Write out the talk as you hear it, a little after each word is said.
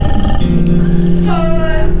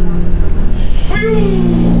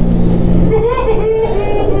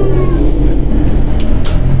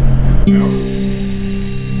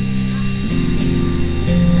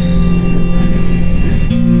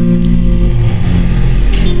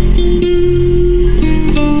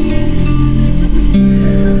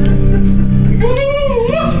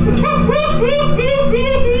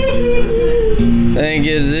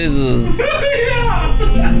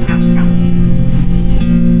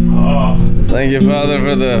Thank you, Father,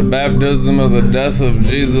 for the baptism of the death of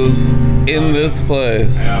Jesus in this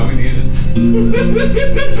place. Yeah, we need it.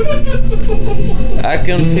 I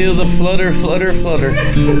can feel the flutter, flutter, flutter.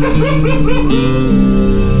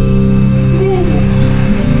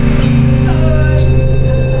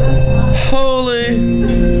 Holy.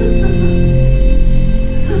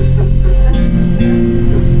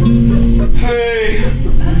 Hey.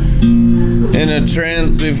 In a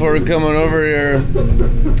trance before coming over here.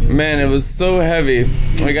 Man, it was so heavy.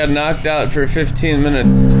 I got knocked out for 15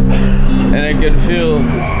 minutes. And I could feel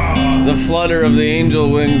the flutter of the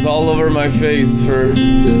angel wings all over my face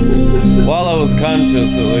while I was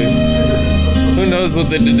conscious, at least. Who knows what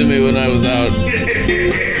they did to me when I was out?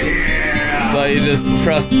 That's why you just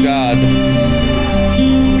trust God.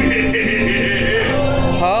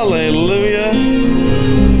 Hallelujah.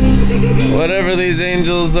 Whatever these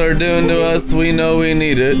angels are doing to us, we know we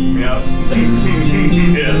need it. Yep.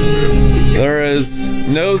 Yes. There is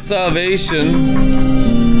no salvation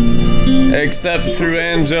except through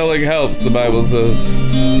angelic helps, the Bible says.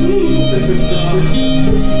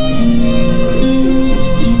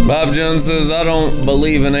 Bob Jones says, I don't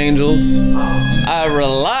believe in angels. I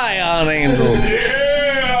rely on angels.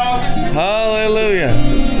 Yeah. Hallelujah.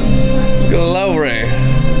 Glory.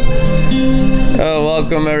 Oh,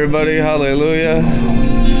 welcome everybody. Hallelujah.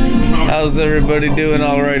 How's everybody doing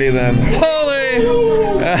already then? Holy!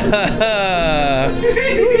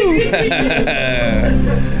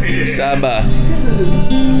 Shabbat.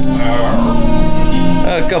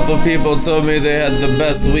 A couple people told me they had the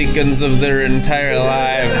best weekends of their entire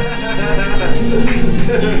lives.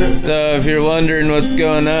 So if you're wondering what's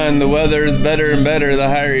going on, the weather is better and better the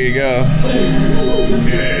higher you go.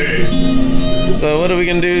 So what are we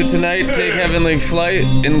gonna do tonight? Take heavenly flight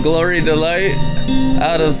in glory delight,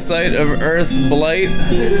 out of sight of earth's blight,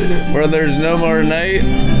 where there's no more night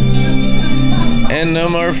and no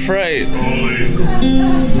more fright,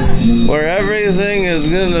 where everything is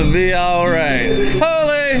gonna be alright.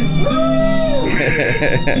 Holy!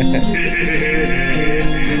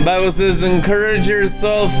 Bible says, encourage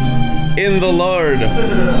yourself in the Lord.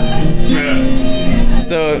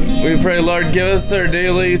 So we pray, Lord, give us our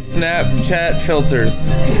daily Snapchat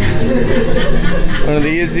filters. One of the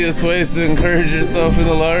easiest ways to encourage yourself in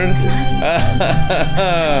the Lord.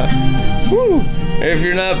 Woo. If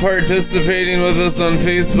you're not participating with us on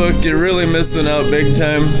Facebook, you're really missing out big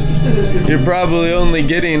time. You're probably only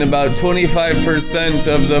getting about 25%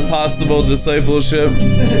 of the possible discipleship.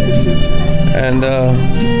 And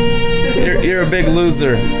you're a big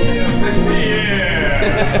loser.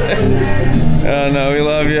 Oh no, we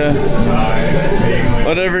love you.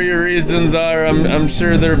 Whatever your reasons are, I'm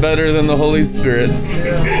sure they're better than the Holy Spirit's.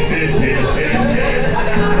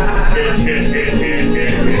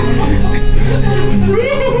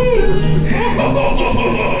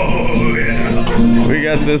 We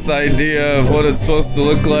got this idea of what it's supposed to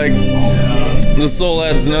look like. The soul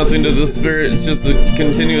adds nothing to the spirit. It's just a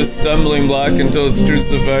continuous stumbling block until it's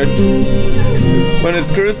crucified. When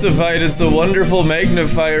it's crucified, it's a wonderful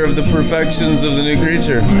magnifier of the perfections of the new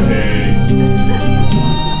creature.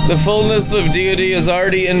 The fullness of deity is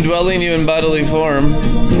already indwelling you in bodily form.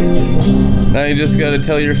 Now you just gotta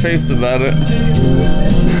tell your face about it.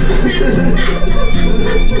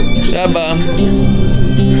 Shabbat.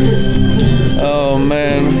 Oh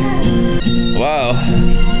man. Wow.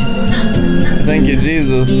 Thank you,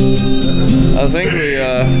 Jesus. I think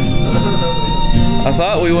I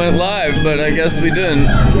thought we went live, but I guess we didn't.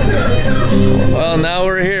 Well, now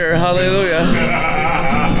we're here. Hallelujah.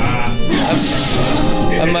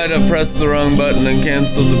 I might have pressed the wrong button and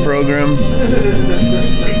canceled the program.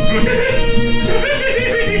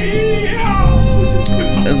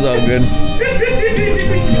 It's all good.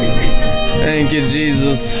 Thank you,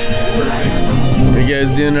 Jesus. You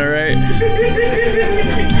guys doing all right?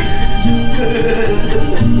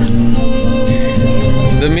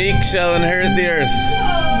 The meek shall inherit the earth.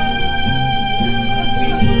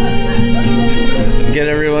 Get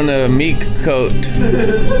everyone a meek coat.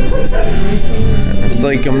 It's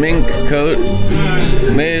like a mink coat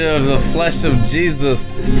made of the flesh of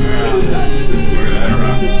Jesus.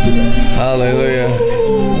 Hallelujah.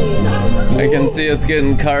 I can see us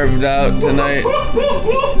getting carved out tonight.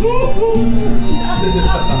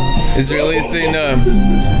 He's releasing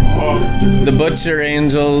the butcher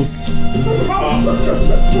angels.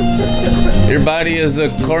 Your body is a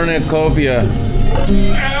cornucopia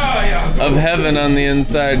of heaven on the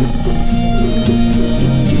inside.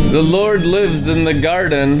 The Lord lives in the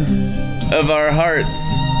garden of our hearts.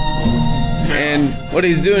 And what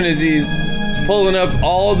he's doing is he's pulling up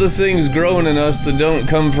all the things growing in us that don't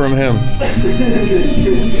come from Him.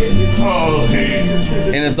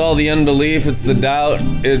 And it's all the unbelief, it's the doubt,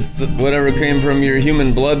 it's whatever came from your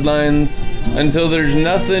human bloodlines, until there's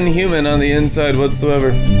nothing human on the inside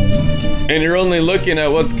whatsoever. And you're only looking at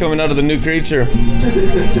what's coming out of the new creature.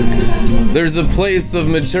 There's a place of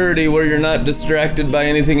maturity where you're not distracted by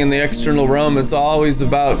anything in the external realm. It's always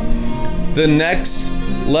about the next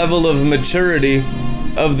level of maturity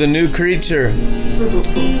of the new creature.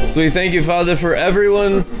 So we thank you, Father, for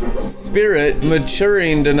everyone's spirit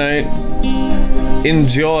maturing tonight in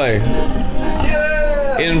joy,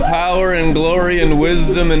 in power and glory and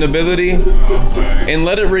wisdom and ability, and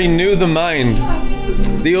let it renew the mind.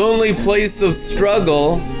 The only place of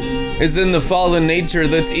struggle is in the fallen nature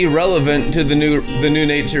that's irrelevant to the new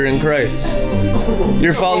nature in Christ.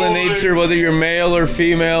 Your fallen nature, whether you're male or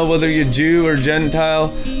female, whether you're Jew or Gentile,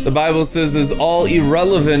 the Bible says is all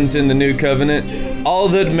irrelevant in the new covenant. All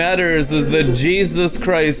that matters is that Jesus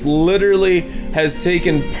Christ literally has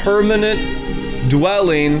taken permanent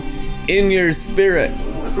dwelling in your spirit.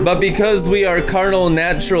 But because we are carnal,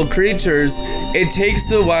 natural creatures, it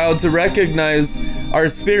takes a while to recognize our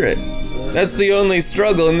spirit. That's the only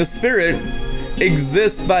struggle. And the spirit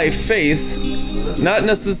exists by faith, not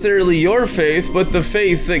necessarily your faith, but the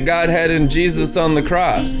faith that God had in Jesus on the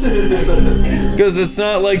cross. Because it's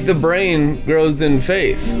not like the brain grows in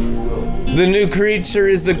faith. The new creature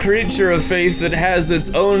is a creature of faith that has its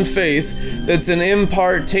own faith that's an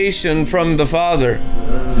impartation from the Father.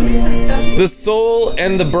 The soul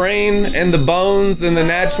and the brain and the bones and the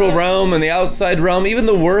natural realm and the outside realm, even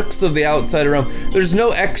the works of the outside realm, there's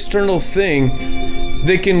no external thing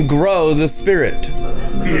that can grow the spirit.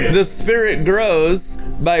 The spirit grows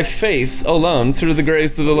by faith alone through the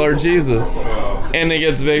grace of the Lord Jesus. And it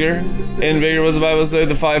gets bigger and bigger. What does the Bible say?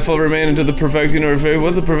 The fivefold remain unto the perfecting of faith.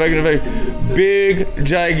 What's the perfecting of faith? Big,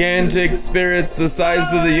 gigantic spirits the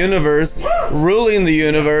size of the universe, ruling the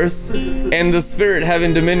universe, and the spirit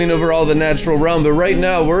having dominion over all the natural realm. But right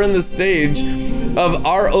now, we're in the stage of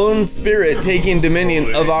our own spirit taking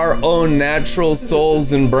dominion of our own natural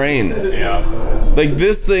souls and brains. Like,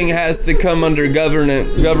 this thing has to come under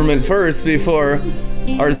government first before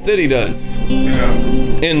our city does.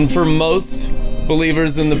 And for most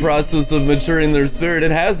believers in the process of maturing their spirit,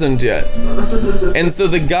 it hasn't yet. And so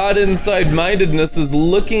the God inside mindedness is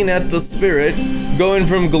looking at the spirit, going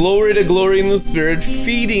from glory to glory in the spirit,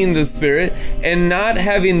 feeding the spirit, and not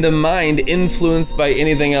having the mind influenced by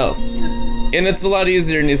anything else. And it's a lot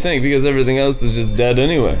easier than you think, because everything else is just dead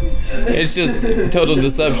anyway. It's just total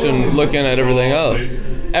deception looking at everything else.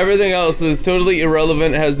 Everything else is totally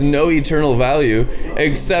irrelevant, has no eternal value,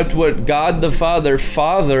 except what God the Father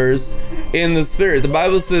fathers in the Spirit. The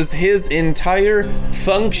Bible says His entire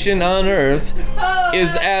function on earth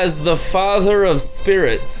is as the Father of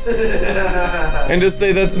spirits. And just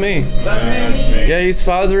say, that's me. That's me. Yeah, He's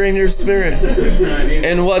fathering your spirit.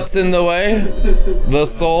 And what's in the way? The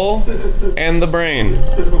soul and the brain.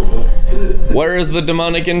 Where is the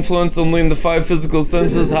demonic influence? Only in the five physical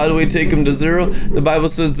senses. How do we take them to zero? The Bible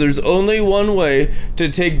says there's only one way to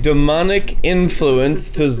take demonic influence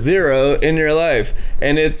to zero in your life,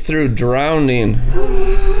 and it's through drowning.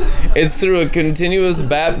 It's through a continuous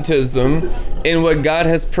baptism in what God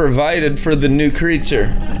has provided for the new creature,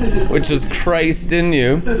 which is Christ in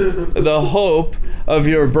you, the hope of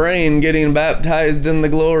your brain getting baptized in the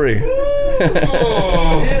glory.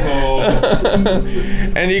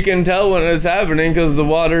 And you can tell when it's happening because the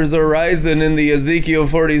waters are rising in the Ezekiel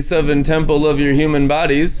 47 temple of your human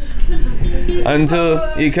bodies,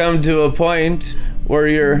 until you come to a point where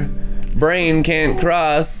your brain can't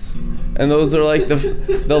cross, and those are like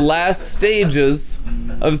the last stages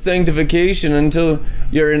of sanctification until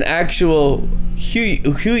you're an actual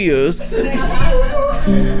huios.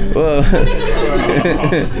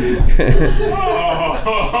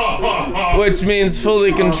 Which means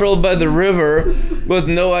fully controlled by the river, with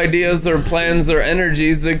no ideas or plans or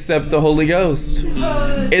energies except the Holy Ghost.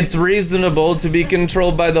 It's reasonable to be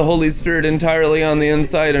controlled by the Holy Spirit entirely on the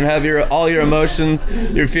inside and have all your emotions,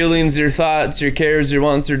 your feelings, your thoughts, your cares, your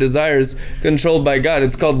wants, your desires controlled by God.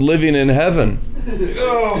 It's called living in heaven.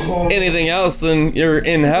 Anything else, then you're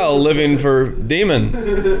in hell living for demons.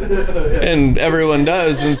 And everyone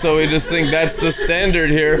does, and so we just think that's the standard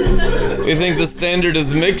here. We think the standard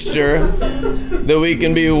is mixture, that we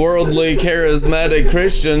can be worldly, charismatic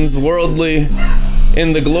Christians, worldly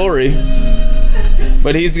in the glory.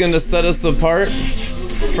 But He's going to set us apart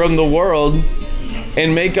from the world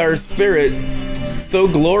and make our spirit so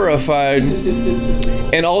glorified,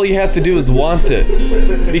 and all you have to do is want it.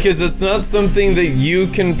 Because it's not something that you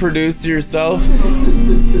can produce yourself.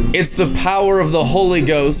 It's the power of the Holy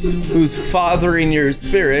Ghost who's fathering your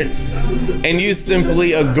spirit, and you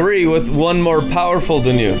simply agree with one more powerful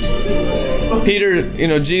than you.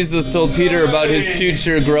 Peter, Jesus told Peter about his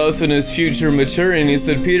future growth and his future maturing. He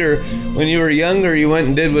said, Peter, when you were younger, you went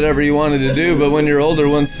and did whatever you wanted to do, but when you're older,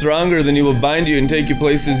 one's stronger than you will bind you and take you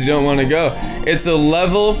places you don't want to go. It's a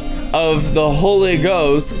level of the Holy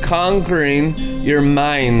Ghost conquering your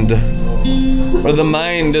mind, where the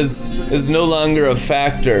mind is no longer a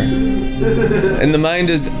factor. And the mind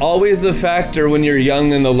is always a factor when you're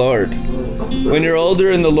young in the Lord. When you're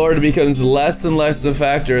older in the Lord, it becomes less and less a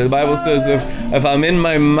factor. The Bible says if I'm in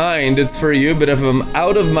my mind, it's for you, but if I'm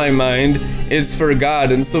out of my mind, it's for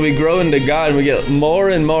God. And so we grow into God and we get more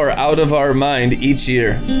and more out of our mind each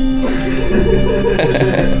year.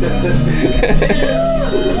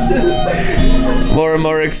 More and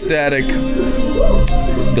more ecstatic.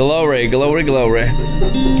 Glory, glory, glory.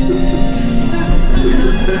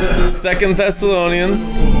 2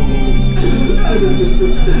 Thessalonians.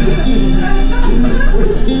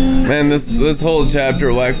 Man, this whole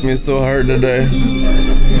chapter whacked me so hard today.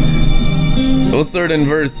 We'll start in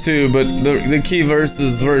verse 2, but the key verse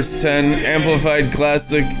is verse 10, Amplified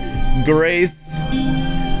Classic. Grace,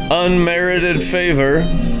 unmerited favor,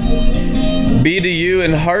 be to you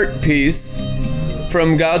in heart peace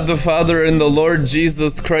from God the Father and the Lord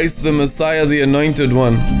Jesus Christ the Messiah, the Anointed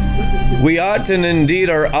One. We ought and indeed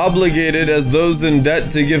are obligated as those in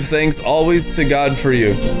debt to give thanks always to God for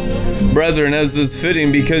you, brethren, as is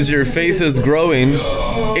fitting, because your faith is growing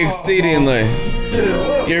exceedingly.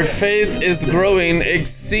 Your faith is growing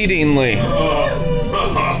exceedingly.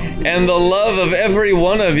 And the love of every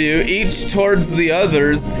one of you, each towards the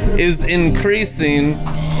others, is increasing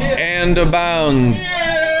and abounds.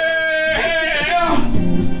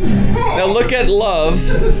 Now look at love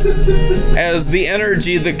as the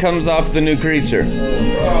energy that comes off the new creature.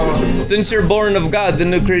 Since you're born of God, the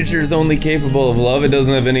new creature is only capable of love. It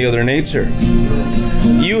doesn't have any other nature.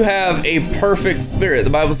 You have a perfect spirit.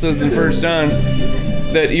 The Bible says in 1 John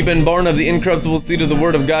that you've been born of the incorruptible seed of the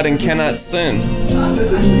Word of God and cannot sin.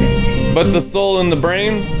 But the soul and the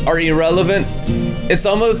brain are irrelevant. It's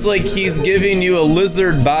almost like he's giving you a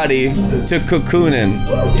lizard body to cocoon in.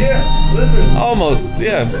 Yeah, lizards. Almost,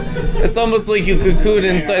 yeah. It's almost like you cocoon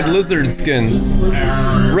inside lizard skins.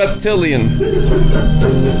 Reptilian.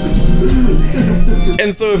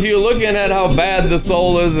 And so if you're looking at how bad the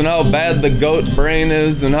soul is and how bad the goat brain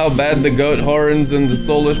is and how bad the goat horns and the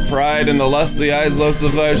soulish pride and the lust of the eyes, lust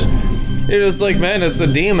of the flesh, you're just like, man, it's a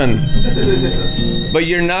demon. But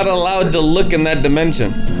you're not allowed to look in that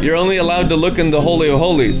dimension. You're only allowed to look in the Holy of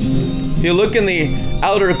Holies. If you look in the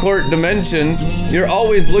outer court dimension, you're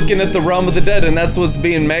always looking at the realm of the dead, and that's what's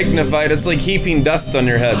being magnified. It's like heaping dust on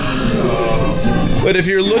your head. But if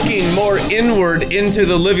you're looking more inward into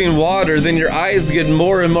the living water, then your eyes get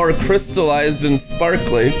more and more crystallized and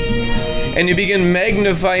sparkly, and you begin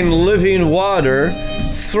magnifying living water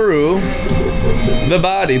through the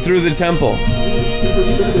body, through the temple.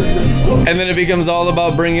 And then it becomes all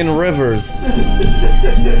about bringing rivers.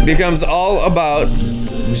 It becomes all about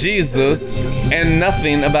Jesus and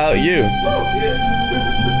nothing about you.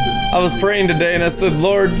 I was praying today and I said,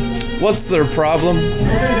 Lord, what's their problem?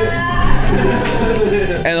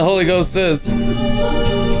 And the Holy Ghost says,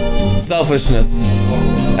 selfishness.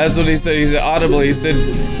 That's what he said. He said audibly, he said,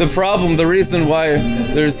 the problem, the reason why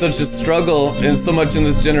there's such a struggle and so much in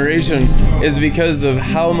this generation is because of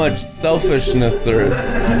how much selfishness there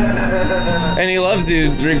is. And he loves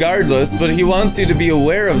you regardless, but he wants you to be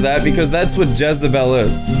aware of that because that's what Jezebel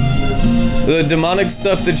is. The demonic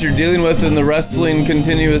stuff that you're dealing with and the wrestling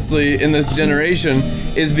continuously in this generation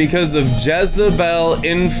is because of Jezebel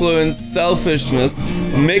influenced selfishness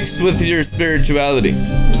mixed with your spirituality.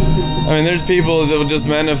 I mean, there's people that will just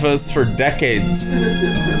manifest for decades.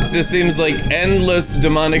 It just seems like endless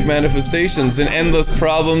demonic manifestations and endless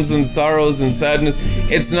problems and sorrows and sadness.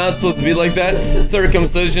 It's not supposed to be like that.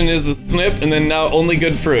 Circumcision is a snip and then now only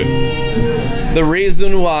good fruit. The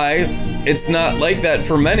reason why it's not like that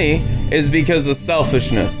for many is because of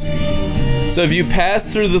selfishness. So if you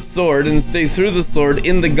pass through the sword and stay through the sword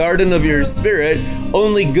in the garden of your spirit,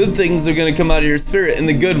 only good things are going to come out of your spirit and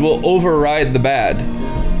the good will override the bad.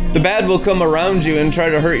 The bad will come around you and try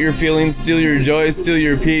to hurt your feelings, steal your joy, steal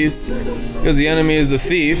your peace, because the enemy is a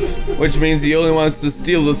thief, which means he only wants to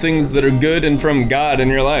steal the things that are good and from God in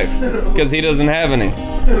your life, because he doesn't have any,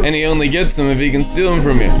 and he only gets them if he can steal them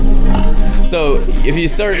from you. So if you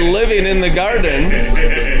start living in the garden,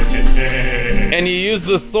 and you use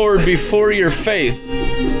the sword before your face.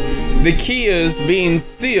 The key is being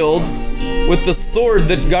sealed with the sword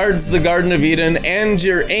that guards the Garden of Eden and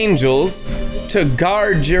your angels to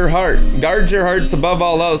guard your heart. Guard your hearts above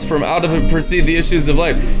all else, from out of it proceed the issues of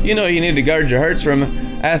life. You know you need to guard your hearts from.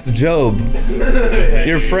 Ask Job,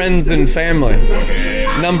 your friends and family.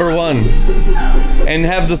 Number one. And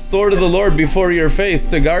have the sword of the Lord before your face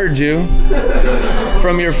to guard you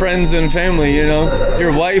from your friends and family. You know,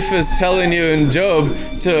 your wife is telling you in Job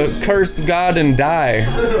to curse God and die.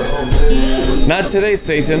 Not today,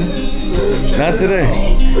 Satan. Not today.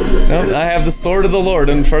 No, I have the sword of the Lord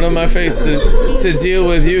in front of my face to deal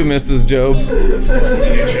with you, Mrs. Job.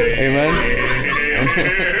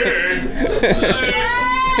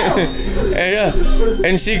 Amen.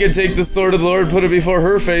 And she could take the sword of the Lord, put it before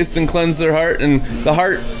her face, and cleanse their heart. And the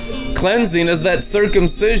heart cleansing is that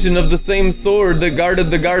circumcision of the same sword that guarded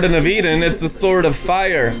the Garden of Eden. It's a sword of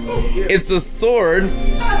fire. It's a sword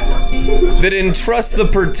that entrusts the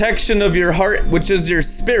protection of your heart, which is your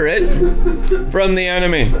spirit, from the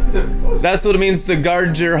enemy. That's what it means to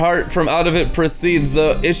guard your heart. From out of it proceeds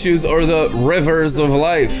the issues or the rivers of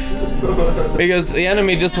life. Because the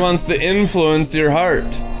enemy just wants to influence your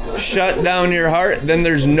heart. Shut down your heart, then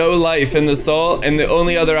there's no life in the soul, and the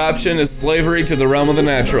only other option is slavery to the realm of the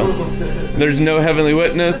natural. There's no heavenly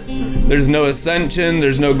witness, there's no ascension,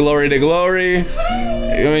 there's no glory to glory.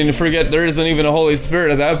 I mean, forget there isn't even a Holy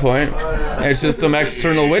Spirit at that point. It's just some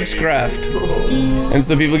external witchcraft. And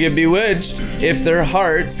so people get bewitched if their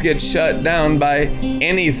hearts get shut down by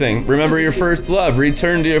anything. Remember your first love.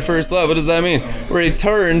 Return to your first love. What does that mean?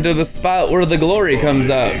 Return to the spot where the glory comes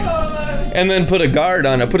out. And then put a guard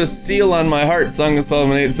on it. Put a seal on my heart, Song of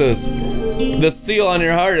Solomon 8 says. The seal on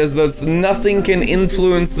your heart is that nothing can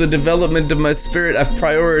influence the development of my spirit. I've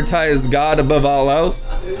prioritized God above all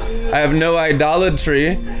else. I have no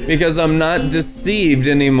idolatry because I'm not deceived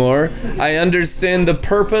anymore. I understand the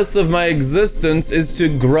purpose of my existence is to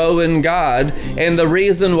grow in God. And the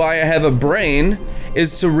reason why I have a brain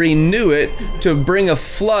is to renew it, to bring a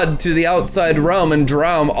flood to the outside realm and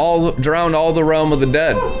drown all the realm of the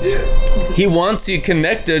dead. He wants you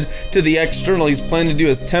connected to the external. He's planning to do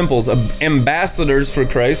his temples, ambassadors for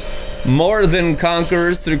Christ, more than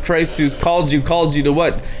conquerors through Christ who's called you to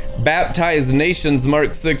what? Baptize nations,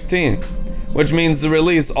 Mark 16, which means to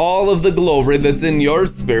release all of the glory that's in your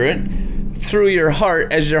spirit through your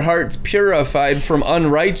heart as your heart's purified from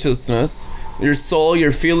unrighteousness. Your soul,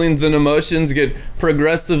 your feelings and emotions get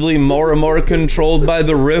progressively more and more controlled by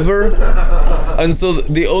the river. And so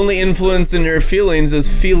the only influence in your feelings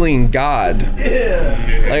is feeling God.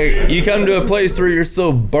 Like you come to a place where you're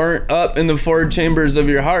so burnt up in the four chambers of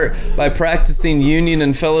your heart by practicing union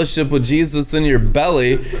and fellowship with Jesus in your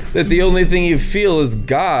belly that the only thing you feel is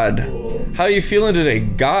God. How are you feeling today?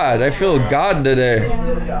 God. I feel God today.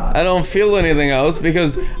 I don't feel anything else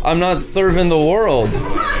because I'm not serving the world.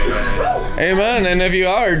 Amen. And if you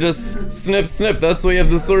are, just snip, snip. That's why you have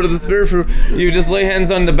the sword of the Spirit. For you just lay hands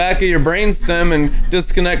on the back of your brainstem and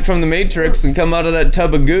disconnect from the matrix and come out of that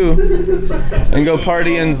tub of goo and go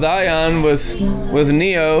party in Zion with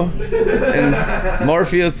Neo and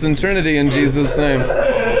Morpheus and Trinity in Jesus' name.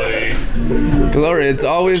 Glory. It's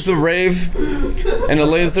always a rave and a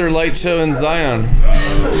laser light show in Zion.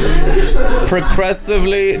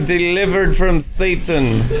 Progressively delivered from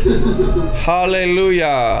Satan.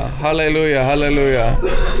 Hallelujah. Hallelujah. Hallelujah.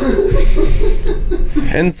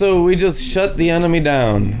 And so we just shut the enemy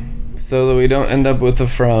down so that we don't end up with a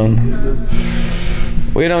frown.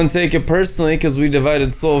 We don't take it personally because we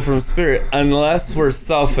divided soul from spirit unless we're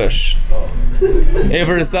selfish. If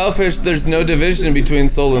we're selfish, there's no division between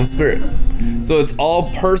soul and spirit. So it's all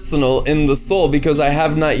personal in the soul because I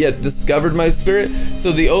have not yet discovered my spirit.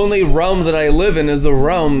 So the only realm that I live in is a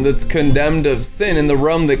realm that's condemned of sin, and the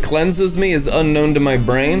realm that cleanses me is unknown to my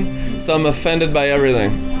brain. So I'm offended by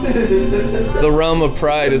everything. It's the realm of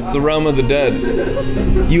pride. It's the realm of the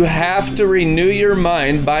dead. You have to renew your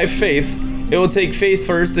mind by faith. It will take faith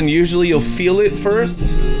first, and usually you'll feel it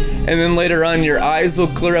first. And then later on, your eyes will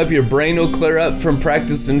clear up, your brain will clear up from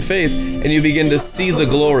practice in faith, and you begin to see the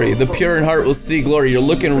glory. The pure in heart will see glory. You're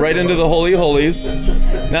looking right into the Holy Holies,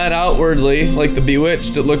 not outwardly, like the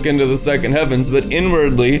bewitched that look into the second heavens, but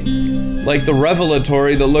inwardly, like the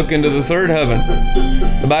revelatory that look into the third heaven.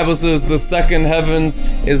 The Bible says the second heavens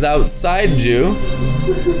is outside you,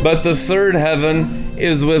 but the third heaven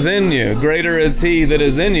is within you. Greater is he that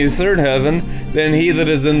is in you, third heaven, than he that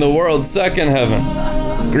is in the world, second heaven.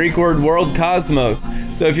 Greek word world, cosmos.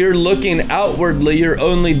 So if you're looking outwardly, you're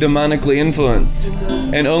only demonically influenced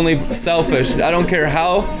and only selfish. I don't care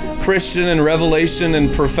how Christian and revelation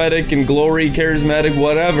and prophetic and glory, charismatic,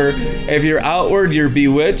 whatever. If you're outward, you're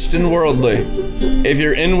bewitched and worldly. If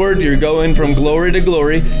you're inward, you're going from glory to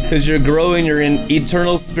glory because you're growing. You're in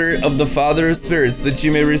eternal spirit of the Father of spirits, that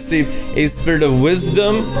you may receive a spirit of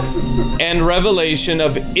wisdom and revelation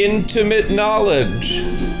of intimate knowledge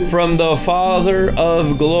from the Father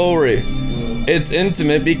of glory. It's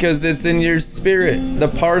intimate because it's in your spirit. The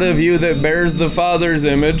part of you that bears the Father's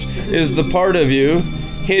image is the part of you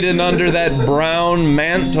hidden under that brown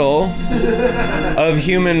mantle of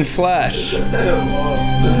human flesh.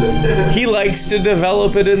 He likes to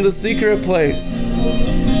develop it in the secret place.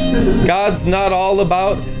 God's not all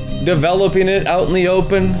about developing it out in the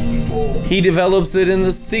open. He develops it in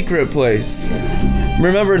the secret place.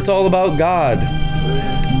 Remember, it's all about God.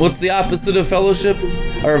 What's the opposite of fellowship?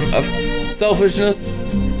 Or of selfishness?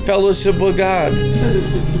 Fellowship with God.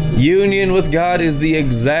 Union with God is the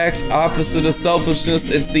exact opposite of selfishness.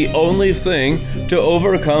 It's the only thing to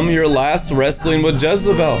overcome your last wrestling with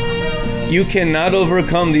Jezebel. You cannot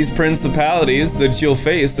overcome these principalities that you'll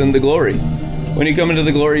face in the glory. When you come into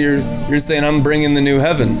the glory, you're saying, I'm bringing the new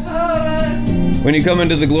heavens. When you come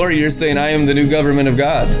into the glory, you're saying, I am the new government of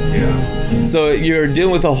God. Yeah. So you're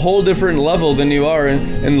dealing with a whole different level than you are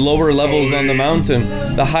in lower levels on the mountain.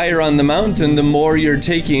 The higher on the mountain, the more you're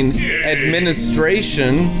taking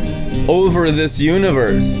administration over this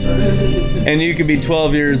universe. And you could be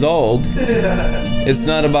 12 years old. It's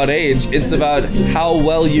not about age. It's about how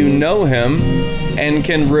well you know him and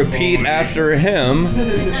can repeat after him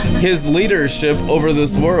his leadership over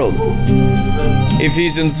this world.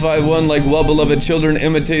 Ephesians 5:1, like well-beloved children,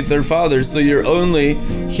 imitate their fathers. So you're only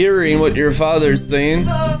hearing what your father's saying,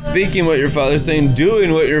 speaking what your father's saying,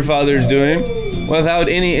 doing what your father's doing, without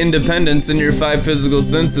any independence in your 5 physical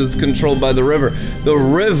senses controlled by the river. The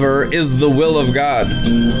river is the will of God.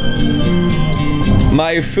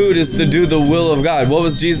 My food is to do the will of God. What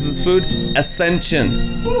was Jesus' food?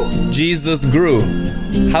 Ascension. Jesus grew.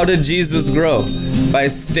 How did Jesus grow? By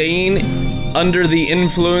staying under the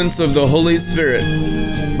influence of the Holy Spirit,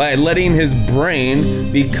 by letting his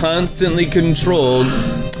brain be constantly controlled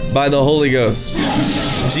by the Holy Ghost.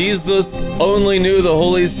 Jesus only knew the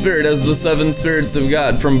Holy Spirit as the 7 spirits of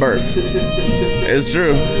God from birth. It's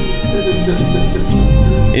true.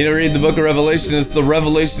 You know, read the book of Revelation, it's the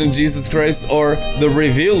revelation of Jesus Christ, or the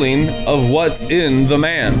revealing of what's in the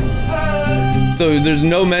man. So there's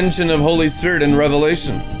no mention of Holy Spirit in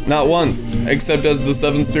Revelation, not once, except as the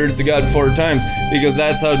 7 spirits of God 4 times, because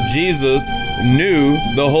that's how Jesus knew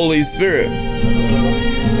the Holy Spirit.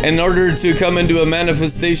 In order to come into a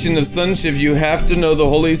manifestation of sonship, you have to know the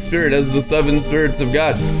Holy Spirit as the 7 spirits of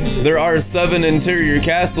God. There are 7 interior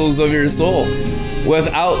castles of your soul.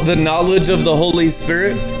 Without the knowledge of the Holy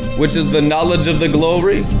Spirit, which is the knowledge of the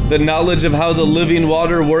glory, the knowledge of how the living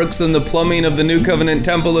water works in the plumbing of the new covenant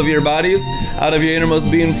temple of your bodies, out of your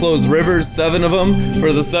innermost being flows rivers, 7 of them,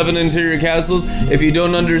 for the 7 interior castles. If you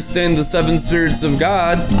don't understand the 7 spirits of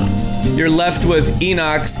God, you're left with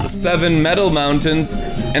Enoch's 7 metal mountains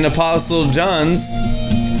and Apostle John's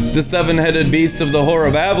the 7-headed beast of the whore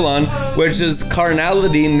of Babylon, which is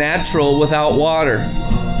carnality natural without water,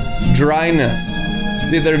 dryness.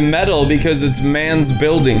 See, they're metal because it's man's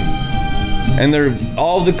building. And they're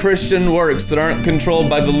all the Christian works that aren't controlled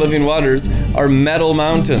by the living waters are metal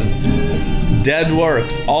mountains. Dead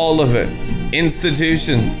works, all of it.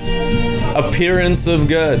 Institutions. Appearance of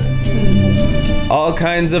good. All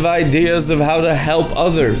kinds of ideas of how to help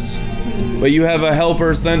others. But you have a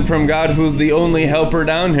helper sent from God who's the only helper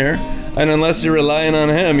down here. And unless you're relying on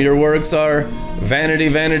him, your works are vanity,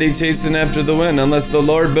 vanity, chasing after the wind. Unless the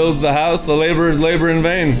Lord builds the house, the laborers labor in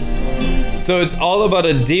vain. So it's all about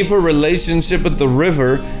a deeper relationship with the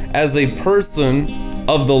river as a person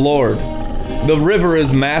of the Lord. The river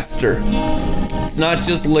is master. It's not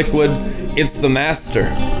just liquid, it's the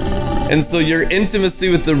master. And so your intimacy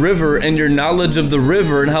with the river and your knowledge of the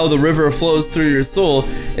river and how the river flows through your soul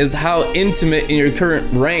is how intimate in your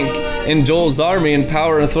current rank in Joel's army in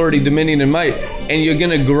power, authority, dominion, and might. And you're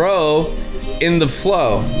going to grow in the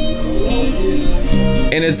flow.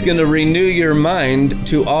 And it's going to renew your mind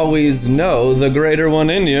to always know the greater one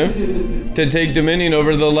in you, to take dominion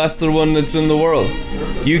over the lesser one that's in the world.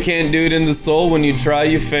 You can't do it in the soul. When you try,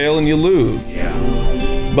 you fail and you lose.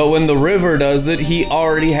 But when the river does it, he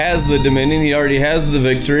already has the dominion. He already has the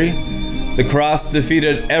victory. The cross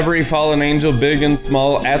defeated every fallen angel, big and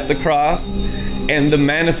small, at the cross. And the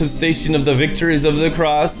manifestation of the victories of the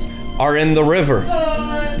cross are in the river.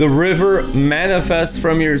 The river manifests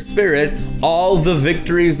from your spirit all the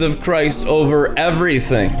victories of Christ over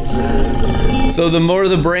everything. So the more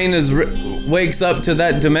the brain wakes up to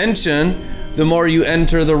that dimension the more you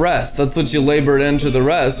enter the rest. That's what you labor to enter the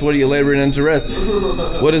rest. What are you laboring to enter rest?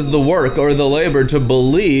 What is the work or the labor? To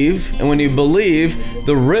believe. And when you believe,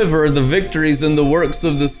 the river, the victories and the works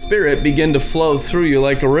of the Spirit begin to flow through you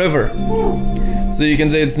like a river. So you can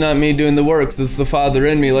say, it's not me doing the works, it's the Father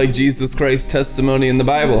in me, like Jesus Christ's testimony in the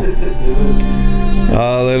Bible.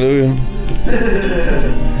 Hallelujah.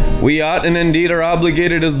 We ought and indeed are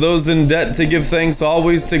obligated as those in debt to give thanks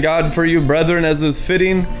always to God for you, brethren, as is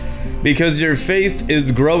fitting, because your faith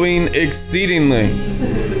is growing exceedingly,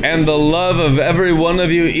 and the love of every one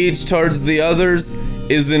of you each towards the others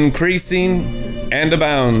is increasing and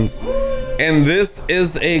abounds. And this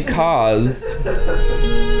is a cause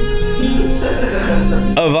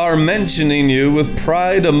of our mentioning you with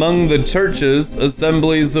pride among the churches,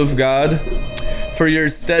 assemblies of God, for your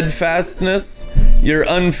steadfastness, your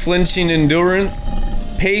unflinching endurance,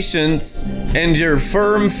 patience, and your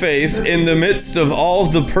firm faith in the midst of all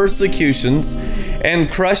the persecutions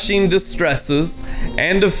and crushing distresses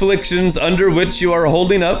and afflictions under which you are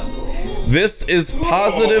holding up. This is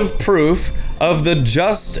positive proof of the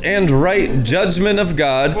just and right judgment of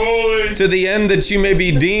God, to the end that you may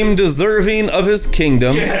be deemed deserving of his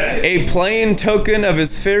kingdom, a plain token of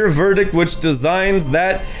his fair verdict, which designs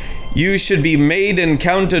that you should be made and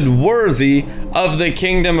counted worthy of the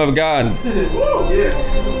kingdom of God.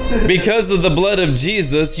 Because of the blood of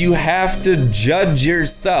Jesus, you have to judge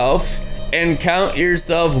yourself and count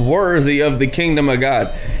yourself worthy of the kingdom of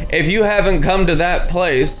God. If you haven't come to that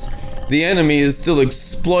place, the enemy is still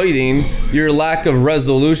exploiting your lack of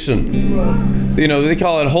resolution. You know, they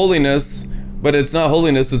call it holiness, but it's not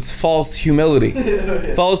holiness, it's false humility.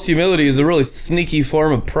 False humility is a really sneaky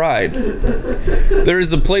form of pride. There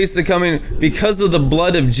is a place to come in. Because of the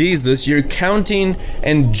blood of Jesus, you're counting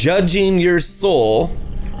and judging your soul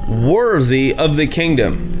worthy of the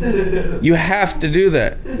kingdom. You have to do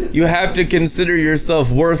that. You have to consider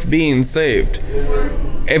yourself worth being saved.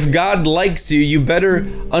 If God likes you, you better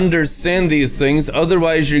understand these things.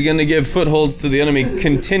 Otherwise, you're going to give footholds to the enemy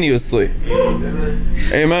continuously.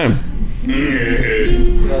 Amen.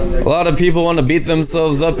 A lot of people want to beat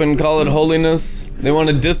themselves up and call it holiness. They want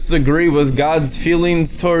to disagree with God's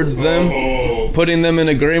feelings towards them, putting them in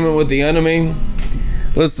agreement with the enemy.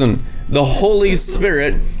 Listen, the Holy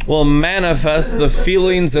Spirit will manifest the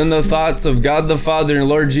feelings and the thoughts of God the Father and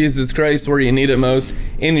Lord Jesus Christ where you need it most,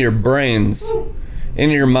 in your brains, in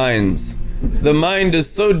your minds. The mind is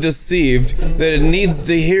so deceived that it needs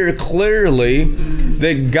to hear clearly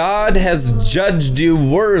that God has judged you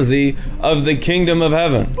worthy of the kingdom of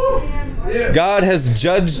heaven. God has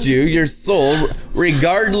judged you, your soul,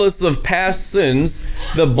 regardless of past sins.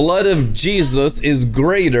 The blood of Jesus is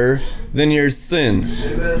greater than your sin.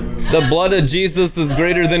 The blood of Jesus is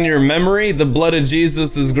greater than your memory. The blood of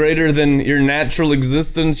Jesus is greater than your natural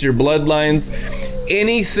existence, your bloodlines.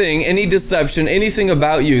 Anything, any deception, anything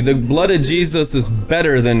about you, the blood of Jesus is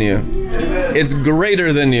better than you. It's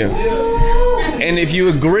greater than you. And if you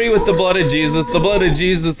agree with the blood of Jesus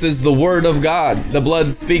is the word of God. The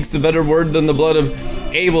blood speaks a better word than the blood of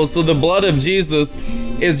Abel. So the blood of Jesus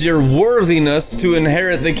is your worthiness to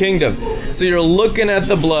inherit the kingdom. So you're looking at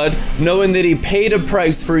the blood, knowing that he paid a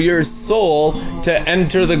price for your soul to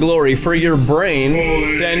enter the glory, for your brain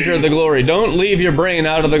to enter the glory. Don't leave your brain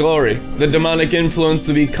out of the glory. The demonic influence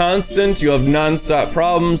will be constant. You have non-stop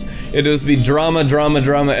problems. It'll just be drama, drama,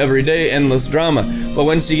 drama every day, endless drama. But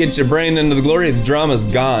once you get your brain into the glory, the drama's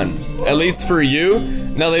gone. At least for you.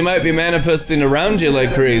 Now they might be manifesting around you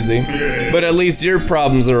like crazy, but at least your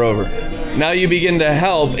problems are over. Now you begin to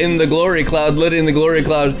help in the glory cloud, letting the glory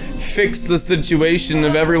cloud fix the situation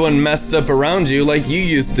of everyone messed up around you like you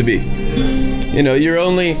used to be. You know, you're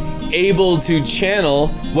only able to channel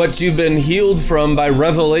what you've been healed from by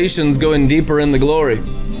revelations going deeper in the glory.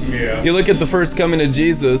 Yeah. You look at the first coming of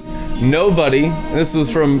Jesus, nobody, this was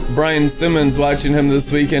from Brian Simmons watching him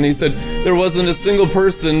this week, and he said there wasn't a single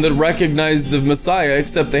person that recognized the Messiah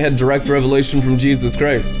except they had direct revelation from Jesus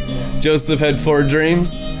Christ. Joseph had 4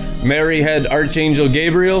 dreams. Mary had Archangel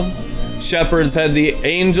Gabriel. Shepherds had the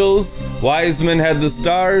angels. Wise men had the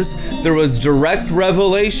stars. There was direct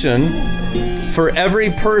revelation for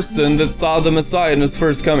every person that saw the Messiah in his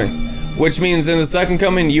first coming. Which means in the second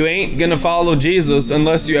coming, you ain't gonna follow Jesus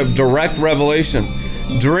unless you have direct revelation.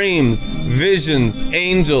 Dreams, visions,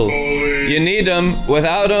 angels. You need them.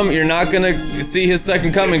 Without them, you're not gonna see his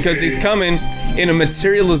second coming, because he's coming in a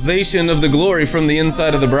materialization of the glory from the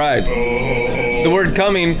inside of the bride. The word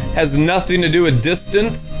coming has nothing to do with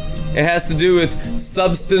distance. It has to do with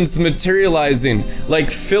substance materializing, like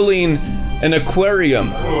filling an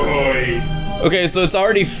aquarium. Okay, so it's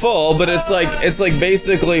already full, but it's like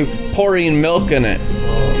basically pouring milk in it.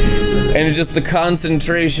 And it's just the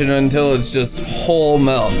concentration until it's just whole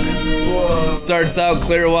milk. Starts out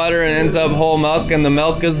clear water and ends up whole milk, and the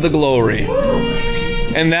milk is the glory.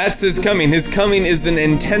 And that's his coming. His coming is an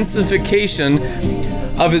intensification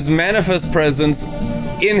of his manifest presence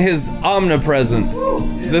in his omnipresence.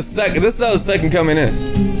 This is how his second coming is.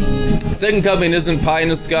 Second coming isn't pie in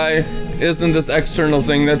the sky, isn't this external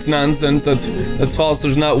thing. That's nonsense. That's false.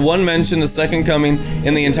 There's not one mention of second coming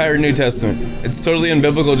in the entire New Testament. It's totally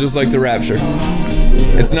unbiblical, just like the rapture.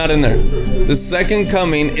 It's not in there. The second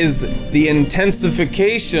coming is the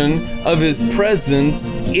intensification of his presence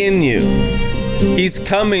in you. He's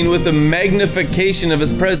coming with a magnification of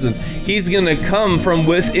his presence. He's going to come from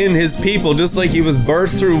within his people, just like he was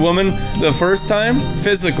birthed through woman the first time,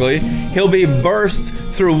 physically. He'll be birthed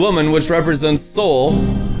through woman, which represents soul,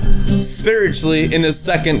 spiritually in his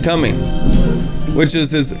second coming, which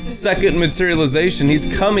is his second materialization.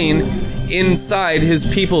 He's coming inside his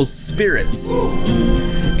people's spirits.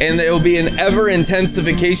 And there will be an ever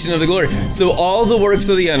intensification of the glory. So all the works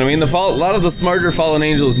of the enemy, and a lot of the smarter fallen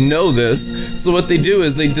angels know this. So what they do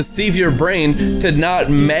is they deceive your brain to not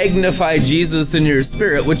magnify Jesus in your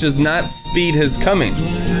spirit, which is not speed his coming.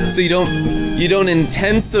 So you don't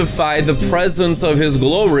intensify the presence of his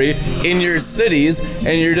glory in your cities,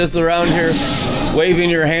 and you're just around here waving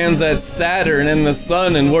your hands at Saturn and the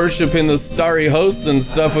sun and worshiping the starry hosts and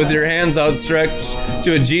stuff with your hands outstretched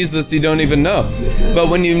to a Jesus you don't even know. But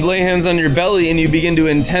when you lay hands on your belly and you begin to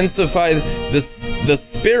intensify the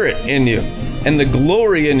spirit in you, and the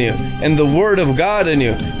glory in you, and the word of God in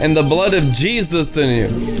you, and the blood of Jesus in you,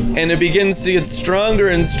 and it begins to get stronger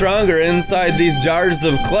and stronger inside these jars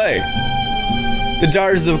of clay. The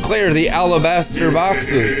jars of clay are the alabaster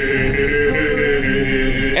boxes,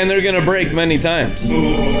 and they're gonna break many times.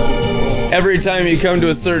 Every time you come to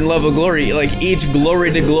a certain level of glory, like each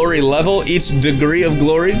glory to glory level, each degree of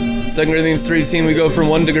glory, 2 Corinthians 3:18, we go from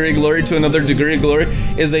one degree of glory to another degree of glory,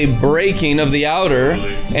 is a breaking of the outer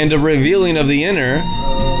and a revealing of the inner.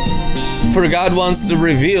 For God wants to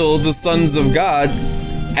reveal the sons of God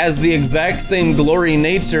as the exact same glory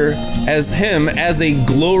nature as him, as a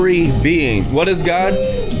glory being. What is God?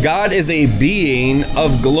 God is a being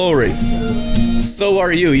of glory. So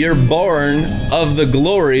are you. You're born of the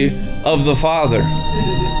glory of the Father.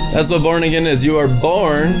 That's what born again is. You are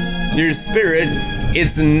born, your spirit,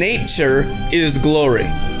 its nature is glory.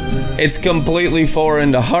 It's completely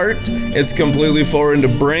foreign to heart. It's completely foreign to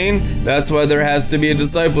brain. That's why there has to be a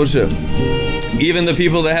discipleship. Even the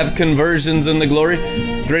people that have conversions in the glory,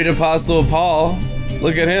 great apostle Paul,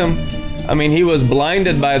 look at him. I mean, he was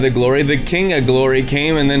blinded by the glory. The King of glory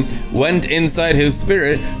came and then went inside his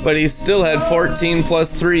spirit, but he still had 14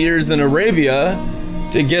 plus 3 years in Arabia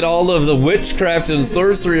to get all of the witchcraft and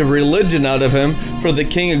sorcery of religion out of him, for the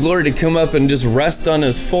King of glory to come up and just rest on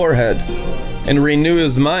his forehead and renew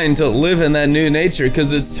his mind to live in that new nature,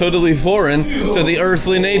 because it's totally foreign to the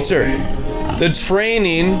earthly nature. The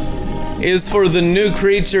training is for the new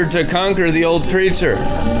creature to conquer the old creature.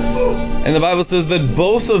 And the Bible says that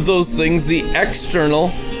both of those things, the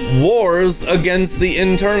external wars against the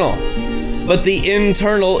internal. But the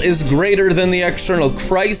internal is greater than the external.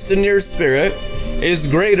 Christ in your spirit is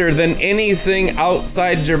greater than anything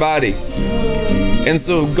outside your body. And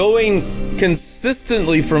so going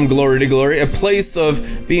consistently from glory to glory, a place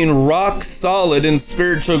of being rock solid in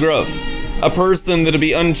spiritual growth. A person that'll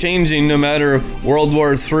be unchanging no matter World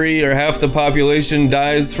War III or half the population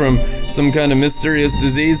dies from some kind of mysterious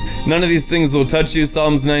disease. None of these things will touch you.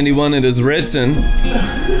 Psalms 91, it is written.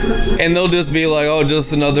 And they'll just be like, oh,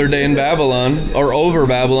 just another day in Babylon or over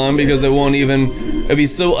Babylon, because it'll be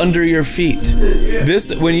so under your feet.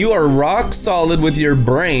 When you are rock solid with your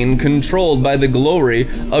brain controlled by the glory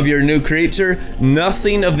of your new creature,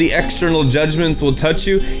 nothing of the external judgments will touch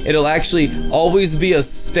you. It'll actually always be a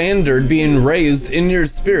standard being raised in your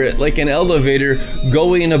spirit, like an elevator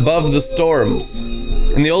going above the storms.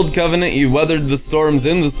 In the old covenant, you weathered the storms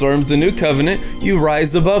in the storms. The new covenant, you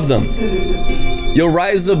rise above them. You'll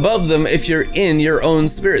rise above them if you're in your own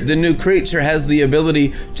spirit. The new creature has the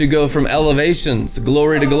ability to go from elevations,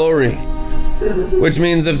 glory to glory. Which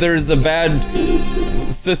means if there's a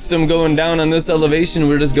bad system going down on this elevation,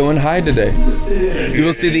 we're just going high today. You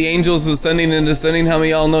will see the angels ascending and descending. How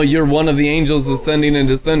many of y'all know you're one of the angels ascending and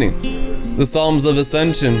descending? The Psalms of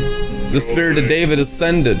Ascension. The Spirit of David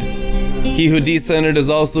ascended. He who descended is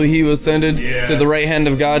also he who ascended to the right hand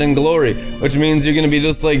of God in glory, which means you're going to be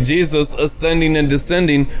just like Jesus, ascending and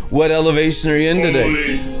descending. What elevation are you in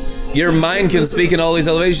today? Your mind can speak in all these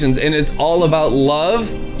elevations, and it's all about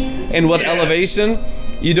love. And what elevation?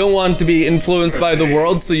 You don't want to be influenced by the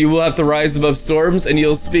world, so you will have to rise above storms, and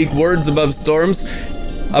you'll speak words above storms.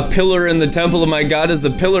 A pillar in the temple of my God is a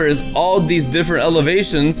pillar, is all these different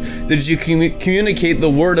elevations that you can communicate the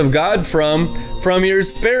word of God from your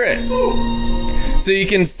spirit. So you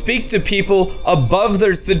can speak to people above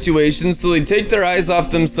their situations, so they take their eyes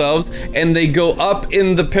off themselves and they go up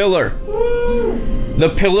in the pillar.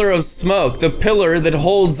 The pillar of smoke, the pillar that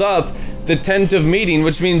holds up the tent of meeting,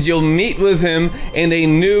 which means you'll meet with him in a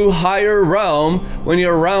new higher realm when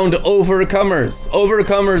you're around overcomers.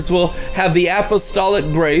 Overcomers will have the apostolic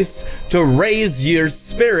grace to raise your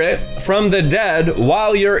spirit from the dead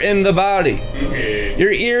while you're in the body. Okay.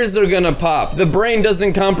 Your ears are gonna pop. The brain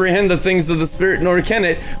doesn't comprehend the things of the spirit, nor can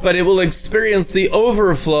it, but it will experience the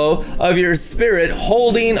overflow of your spirit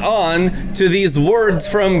holding on to these words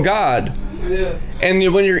from God. Yeah. And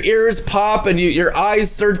when your ears pop and your eyes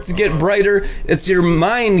start to get brighter, it's your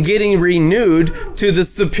mind getting renewed to the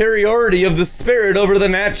superiority of the spirit over the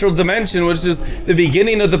natural dimension, which is the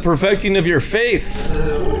beginning of the perfecting of your faith.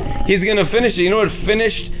 He's going to finish it. You know what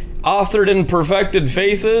finished, authored, and perfected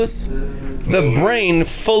faith is? The brain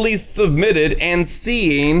fully submitted and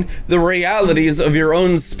seeing the realities of your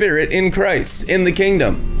own spirit in Christ, in the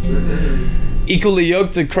kingdom. Equally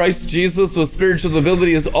yoked to Christ Jesus with spiritual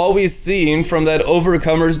ability is always seen from that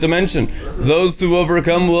overcomer's dimension. Those who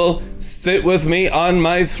overcome will sit with me on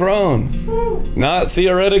my throne. Not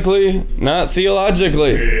theoretically, not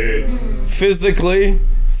theologically, physically,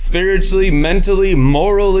 spiritually, mentally,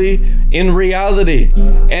 morally, in reality.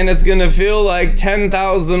 And it's going to feel like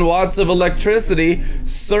 10,000 watts of electricity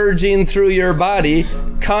surging through your body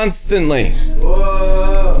constantly.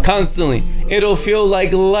 Whoa. Constantly. It'll feel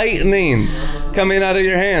like lightning coming out of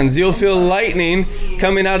your hands. You'll feel lightning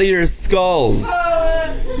coming out of your skulls.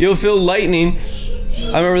 You'll feel lightning.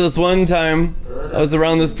 I remember this one time I was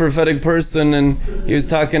around this prophetic person and he was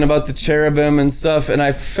talking about the cherubim and stuff, and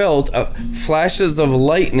I felt flashes of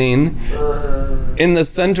lightning in the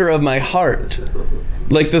center of my heart.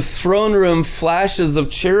 Like the throne room flashes of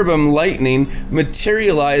cherubim lightning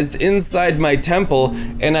materialized inside my temple,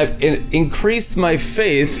 and it increased my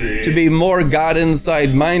faith to be more God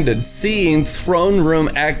inside minded, seeing throne room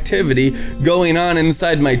activity going on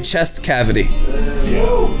inside my chest cavity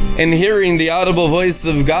and hearing the audible voice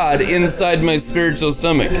of God inside my spiritual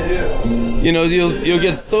stomach. You know, you'll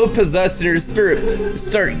get so possessed in your spirit,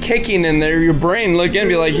 start kicking in there, your brain look in and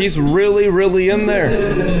be like, he's really, really in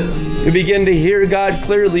there. You begin to hear God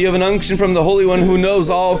clearly. You have an unction from the Holy One who knows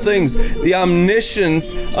all things. The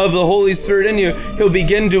omniscience of the Holy Spirit in you. He'll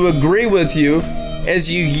begin to agree with you as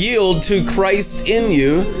you yield to Christ in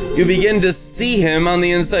you. You begin to see him on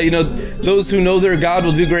the inside. You know, those who know their God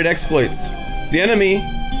will do great exploits. The enemy,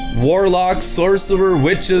 warlocks, sorcerer,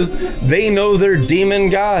 witches, they know their demon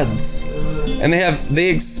gods. And they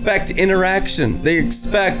expect interaction. They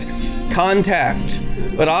expect contact.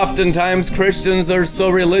 But oftentimes Christians are so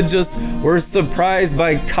religious, we're surprised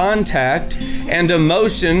by contact and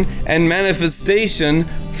emotion and manifestation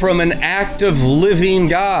from an active living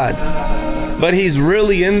God. But he's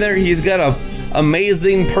really in there. He's got an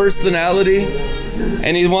amazing personality,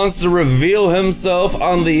 and he wants to reveal himself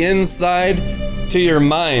on the inside to your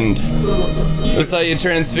mind. That's how you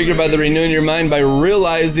transfigure, by the renewing your mind, by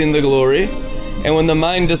realizing the glory. And when the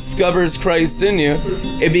mind discovers Christ in you,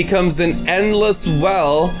 it becomes an endless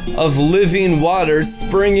well of living water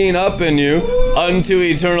springing up in you unto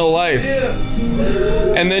eternal life.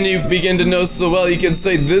 And then you begin to know so well, you can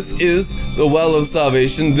say, this is the well of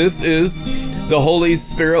salvation. This is the Holy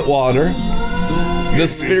Spirit water. The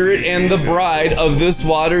Spirit and the bride of this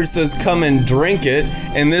water says, come and drink it.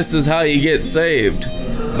 And this is how you get saved,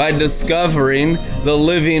 by discovering the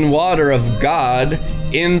living water of God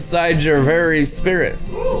inside your very spirit.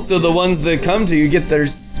 So the ones that come to you get their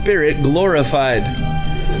spirit glorified.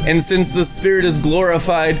 And since the spirit is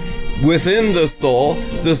glorified within the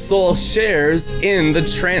soul shares in the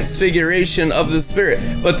transfiguration of the spirit.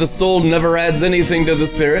 But the soul never adds anything to the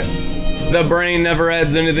spirit. The brain never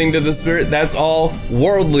adds anything to the spirit. That's all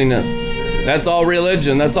worldliness. That's all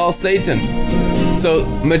religion. That's all Satan. So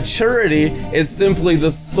maturity is simply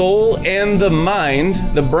the soul and the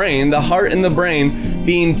mind, the brain, the heart and the brain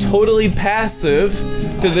being totally passive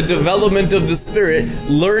to the development of the spirit,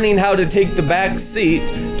 learning how to take the back seat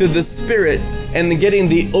to the spirit and getting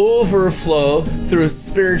the overflow through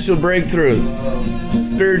spiritual breakthroughs,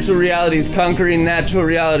 spiritual realities, conquering natural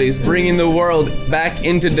realities, bringing the world back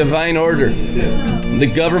into divine order.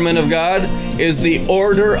 The government of God is the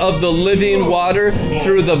order of the living water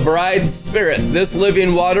through the bride's spirit. This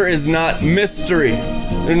living water is not mystery.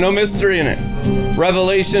 There's no mystery in it.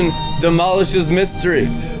 Revelation demolishes mystery.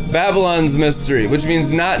 Babylon's mystery, which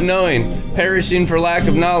means not knowing, perishing for lack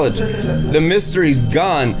of knowledge. The mystery's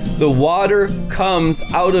gone. The water comes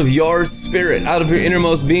out of your spirit. Out of your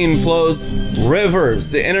innermost being flows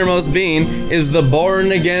rivers. The innermost being is the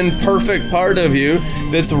born again perfect part of you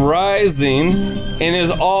that's rising and is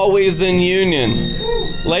always in union.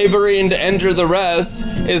 Laboring to enter the rest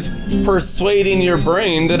is persuading your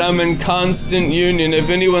brain that I'm in constant union. If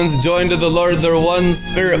anyone's joined to the Lord, they're one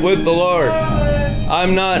spirit with the Lord.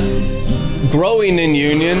 I'm not growing in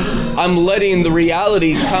union. I'm letting the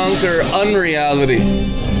reality conquer unreality.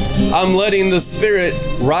 I'm letting the spirit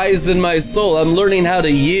rise in my soul. I'm learning how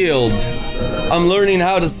to yield. I'm learning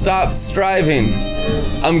how to stop striving.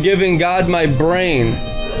 I'm giving God my brain.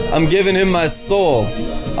 I'm giving him my soul.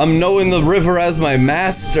 I'm knowing the river as my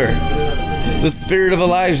master. The spirit of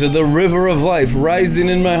Elijah, the river of life, rising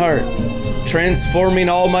in my heart, transforming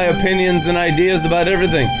all my opinions and ideas about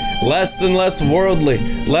everything. Less and less worldly,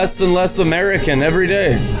 less and less American every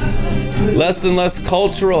day. Less and less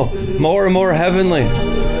cultural, more and more heavenly.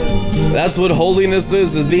 That's what holiness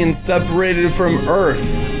is being separated from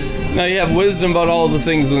earth. Now you have wisdom about all the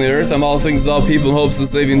things on the earth. I'm all things to all people in hopes of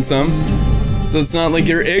saving some. So it's not like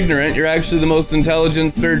you're ignorant. You're actually the most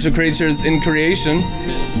intelligent spiritual creatures in creation.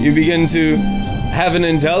 You begin to have an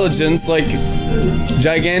intelligence like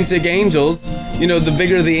gigantic angels. You know, the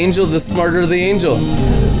bigger the angel, the smarter the angel.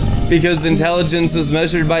 Because intelligence is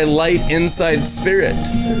measured by light inside spirit.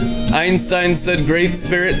 Einstein said great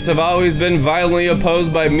spirits have always been violently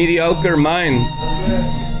opposed by mediocre minds.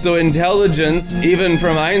 So intelligence, even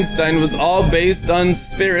from Einstein, was all based on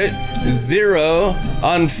spirit, zero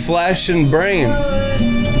on flesh and brain.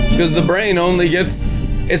 Because the brain only gets,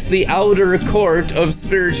 it's the outer court of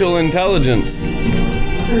spiritual intelligence.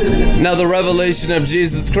 Now the revelation of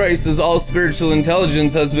Jesus Christ is all spiritual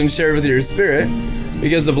intelligence has been shared with your spirit.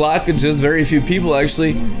 Because the blockages, very few people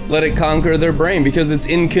actually let it conquer their brain because it's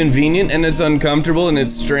inconvenient and it's uncomfortable and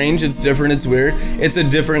it's strange, it's different, it's weird. It's a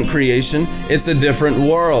different creation. It's a different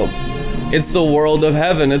world. It's the world of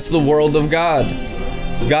heaven. It's the world of God.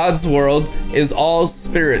 God's world is all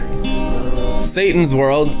spirit. Satan's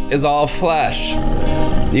world is all flesh.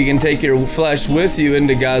 You can take your flesh with you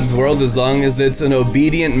into God's world as long as it's an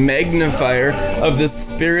obedient magnifier of the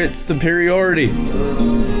spirit's superiority.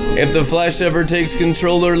 If the flesh ever takes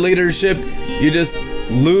control or leadership, you just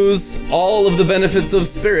lose all of the benefits of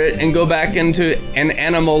spirit and go back into an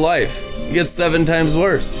animal life. It gets 7 times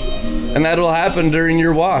worse. And that'll happen during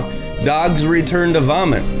your walk. Dogs return to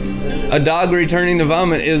vomit. A dog returning to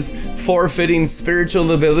vomit is forfeiting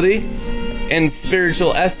spiritual ability and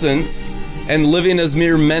spiritual essence and living as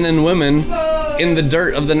mere men and women in the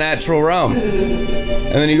dirt of the natural realm.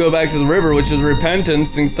 And then you go back to the river, which is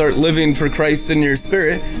repentance, and start living for Christ in your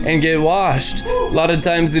spirit and get washed. A lot of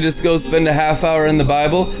times you just go spend a half hour in the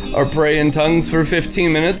Bible or pray in tongues for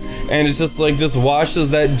 15 minutes and it's just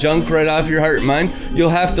washes that junk right off your heart and mind. You'll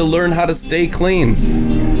have to learn how to stay clean.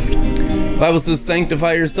 The Bible says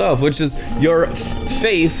sanctify yourself, which is your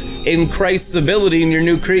faith in Christ's ability and your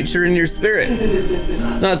new creature in your spirit.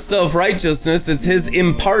 It's not self-righteousness, it's his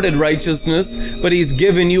imparted righteousness, but he's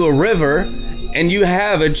given you a river and you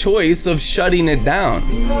have a choice of shutting it down.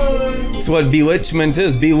 It's what bewitchment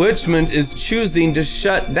is. Bewitchment is choosing to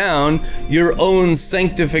shut down your own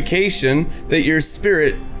sanctification that your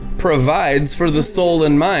spirit provides for the soul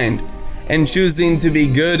and mind, and choosing to be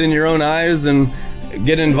good in your own eyes and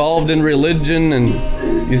get involved in religion,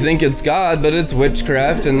 and you think it's God, but it's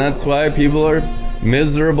witchcraft, and that's why people are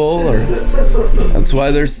miserable, or that's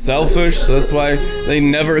why they're selfish. That's why they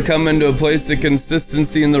never come into a place of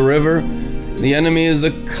consistency in the river. The enemy is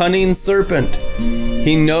a cunning serpent.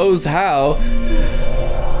 He knows how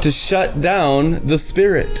to shut down the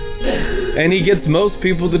spirit, and he gets most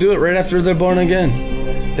people to do it right after they're born again.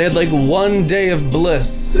 They had 1 day of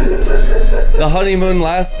bliss. The honeymoon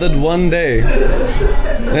lasted 1 day.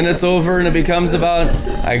 Then it's over and it becomes about,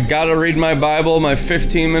 I gotta read my Bible, my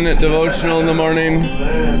 15-minute devotional in the morning.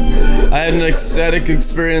 I had an ecstatic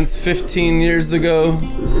experience 15 years ago.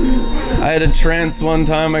 I had a trance one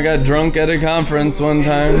time. I got drunk at a conference one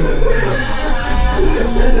time.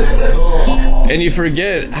 And you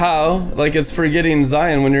forget how, it's forgetting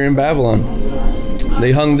Zion when you're in Babylon.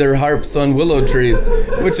 They hung their harps on willow trees,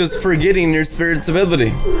 which is forgetting your spirit's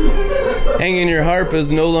ability. Hanging your harp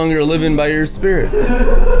is no longer living by your spirit.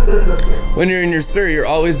 When you're in your spirit, you're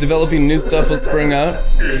always developing new stuff will spring out.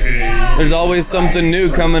 There's always something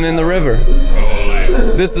new coming in the river.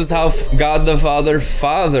 This is how God the Father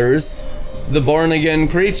fathers the born-again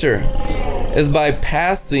creature. is by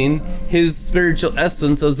passing his spiritual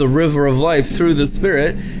essence as a river of life through the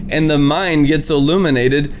spirit, and the mind gets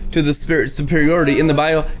illuminated to the spirit's superiority in the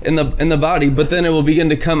body, but then it will begin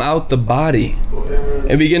to come out the body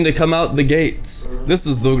and begin to come out the gates. This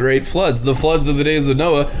is the great floods. The floods of the days of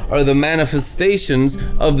Noah are the manifestations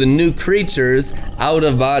of the new creatures out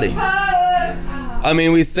of body. I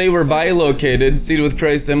mean, we say we're bilocated, seated with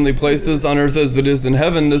Christ, heavenly places on earth as it is in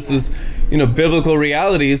heaven. This is, biblical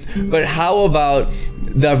realities. But how about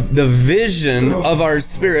the vision of our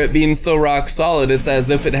spirit being so rock solid? It's as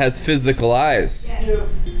if it has physical eyes.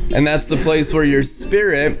 And that's the place where your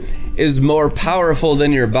spirit is more powerful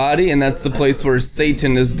than your body, and that's the place where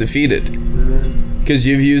Satan is defeated. Because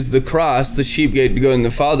you've used the cross, the sheep gate, to go in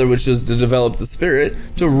the Father, which is to develop the Spirit,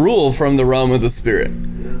 to rule from the realm of the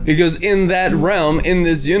Spirit. Because in that realm, in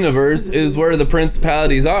this universe, is where the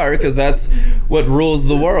principalities are, because that's what rules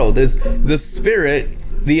the world, is the Spirit,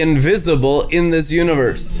 the invisible in this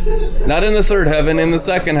universe. Not in the third heaven, in the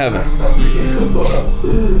second heaven.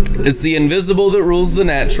 It's the invisible that rules the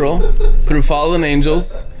natural through fallen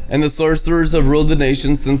angels, and the sorcerers have ruled the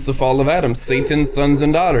nations since the fall of Adam, Satan's sons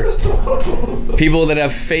and daughters. People that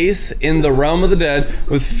have faith in the realm of the dead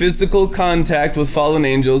with physical contact with fallen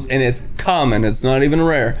angels, and it's common. It's not even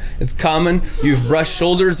rare. It's common. You've brushed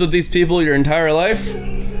shoulders with these people your entire life.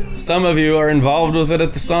 Some of you are involved with it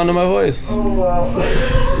at the sound of my voice. A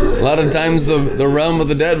lot of times the realm of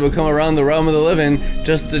the dead will come around the realm of the living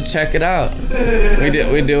just to check it out.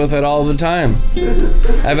 We deal with it all the time.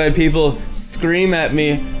 I've had people scream at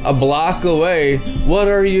me a block away, "What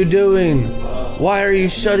are you doing? Why are you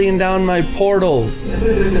shutting down my portals?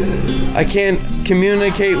 I can't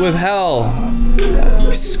communicate with hell."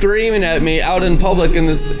 Screaming at me out in public in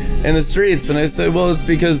the streets. And I said, well, it's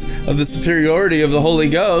because of the superiority of the Holy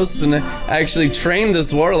Ghost. And I actually trained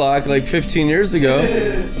this warlock like 15 years ago.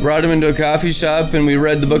 Brought him into a coffee shop and we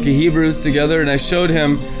read the book of Hebrews together, and I showed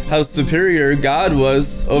him how superior God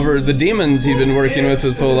was over the demons he'd been working with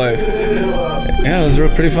his whole life. Yeah, it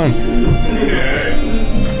was pretty fun.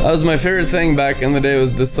 That was my favorite thing back in the day,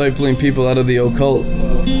 was discipling people out of the occult.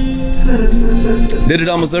 Did it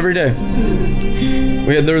almost every day.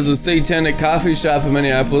 There was a satanic coffee shop in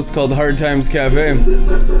Minneapolis called Hard Times Cafe,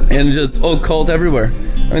 and just occult everywhere.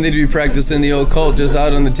 I mean, they'd be practicing the occult just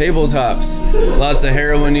out on the tabletops. Lots of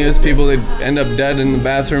heroin use, people that end up dead in the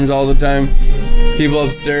bathrooms all the time. People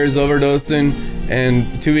upstairs overdosing,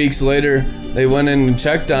 and 2 weeks later, they went in and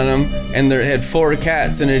checked on them, and they had 4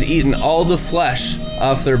 cats and had eaten all the flesh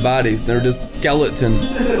off their bodies. They were just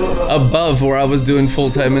skeletons above where I was doing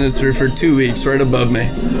full-time ministry for 2 weeks, right above me.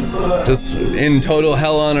 Just in total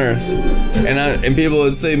hell on earth. And people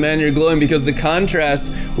would say, man, you're glowing, because the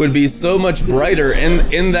contrast would be so much brighter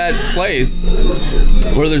in that place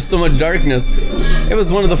where there's so much darkness. It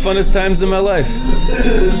was one of the funnest times in my life.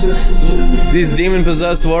 These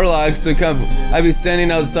demon-possessed warlocks would come. I'd be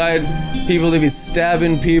standing outside, they'd be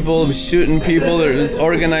stabbing people, shooting people. There's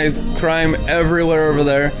organized crime everywhere over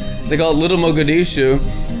there. They call it Little Mogadishu.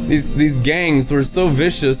 These gangs were so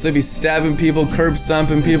vicious. They'd be stabbing people, curb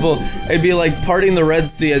stomping people. It'd be like parting the Red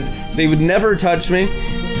Sea. They would never touch me.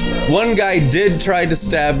 One guy did try to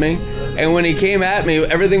stab me, and when he came at me,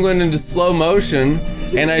 everything went into slow motion,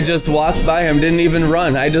 and I just walked by him, didn't even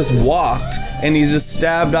run. I just walked, and he just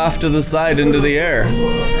stabbed off to the side into the air.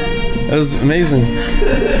 It was amazing.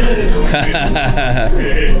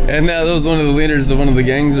 And that was one of the leaders of one of the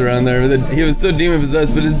gangs around there. He was so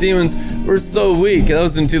demon-possessed, but his demons were so weak. That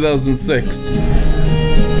was in 2006.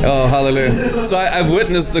 Oh, hallelujah. So I've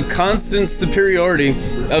witnessed the constant superiority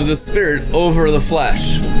of the Spirit over the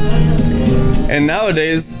flesh. And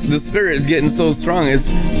nowadays, the Spirit is getting so strong.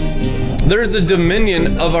 There's a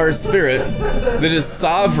dominion of our spirit that is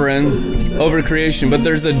sovereign over creation, but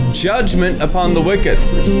there's a judgment upon the wicked.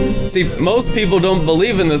 See, most people don't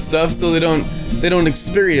believe in this stuff, so they don't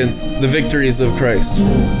experience the victories of Christ.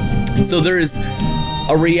 So there is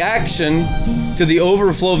a reaction to the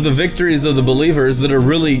overflow of the victories of the believers that are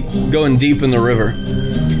really going deep in the river.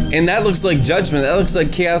 And that looks like judgment. That looks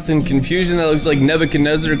like chaos and confusion. That looks like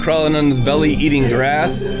Nebuchadnezzar crawling on his belly eating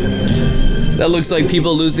grass. That looks like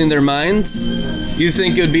people losing their minds. You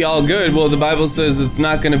think it would be all good. Well, the Bible says it's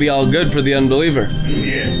not going to be all good for the unbeliever.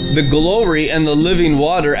 Yeah. The glory and the living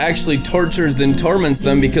water actually tortures and torments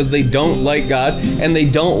them because they don't like God and they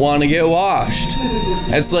don't want to get washed.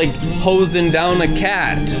 It's like hosing down a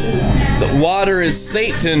cat. The water is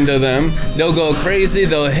Satan to them. They'll go crazy.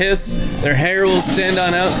 They'll hiss. Their hair will stand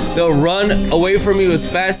on out. They'll run away from you as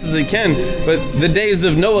fast as they can. But the days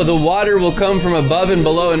of Noah, the water will come from above and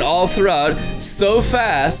below and all throughout so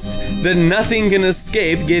fast that nothing can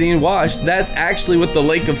escape getting washed. That's actually what the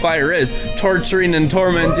lake of fire is, torturing and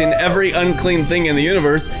tormenting every unclean thing in the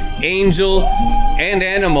universe, angel and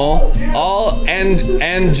animal, all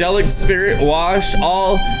angelic spirit washed,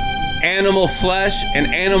 all animal flesh and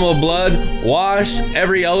animal blood washed,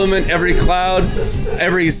 every element, every cloud,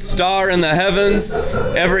 every star in the heavens,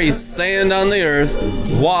 every sand on the earth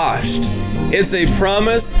washed. It's a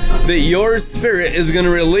promise that your spirit is going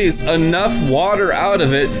to release enough water out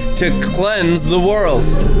of it to cleanse the world.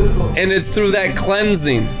 And it's through that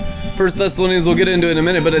cleansing. 1 Thessalonians, we'll get into it in a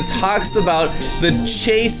minute, but it talks about the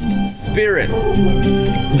chaste spirit.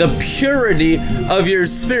 The purity of your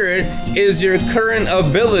spirit is your current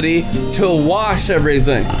ability to wash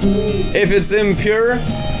everything. If it's impure,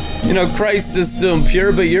 Christ is still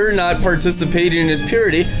impure, but you're not participating in his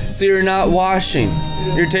purity, so you're not washing.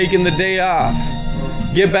 You're taking the day off.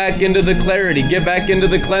 Get back into the clarity. Get back into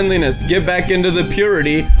the cleanliness. Get back into the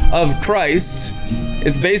purity of Christ.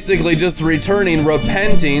 It's basically just returning,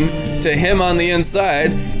 repenting to him on the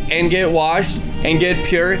inside, and get washed and get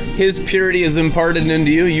pure. His purity is imparted into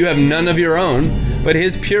you. You have none of your own, but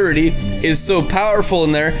his purity is so powerful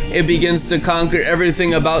in there, it begins to conquer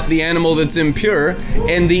everything about the animal that's impure,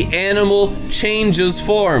 and the animal changes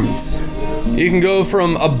forms. You can go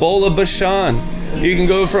from a bull of Bashan. You can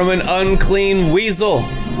go from an unclean weasel.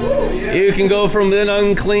 You can go from an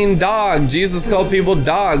unclean dog. Jesus called people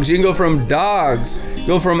dogs. You can go from dogs,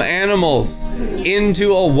 go from animals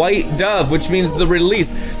into a white dove, which means the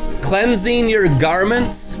release. Cleansing your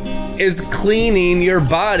garments is cleaning your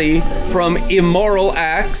body from immoral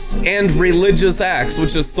acts and religious acts,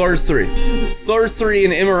 which is sorcery. Sorcery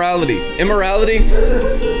and immorality. Immorality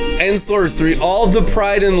and sorcery, all the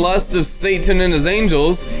pride and lust of Satan and his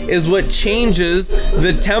angels, is what changes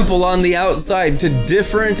the temple on the outside to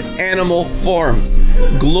different animal forms.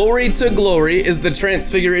 Glory to glory is the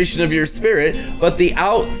transfiguration of your spirit, but the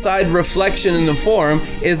outside reflection in the form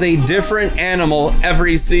is a different animal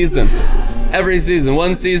every season. Every season.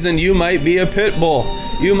 One season you might be a pit bull.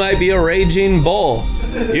 You might be a raging bull.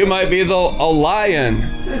 You might be a lion.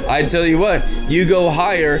 I tell you what, you go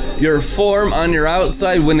higher, your form on your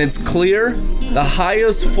outside, when it's clear, the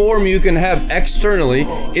highest form you can have externally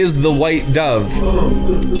is the white dove.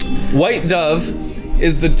 White dove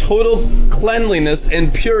is the total cleanliness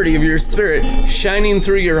and purity of your spirit shining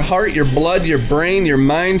through your heart, your blood, your brain, your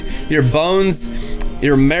mind, your bones,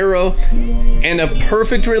 your marrow, and a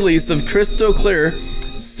perfect release of crystal clear,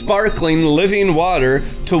 sparkling, living water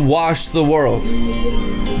to wash the world.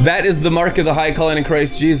 That is the mark of the high calling in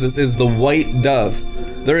Christ Jesus, is the white dove.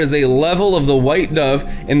 There is a level of the white dove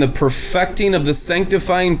in the perfecting of the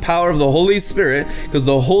sanctifying power of the Holy Spirit, because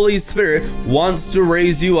the Holy Spirit wants to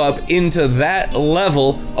raise you up into that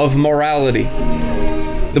level of morality.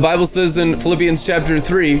 The Bible says in Philippians chapter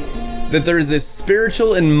 3, that there is a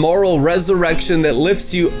spiritual and moral resurrection that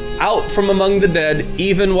lifts you out from among the dead,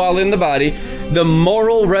 even while in the body. The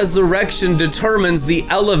moral resurrection determines the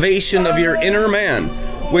elevation of your inner man,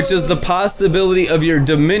 which is the possibility of your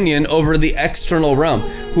dominion over the external realm.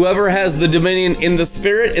 Whoever has the dominion in the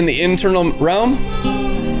spirit, in the internal realm,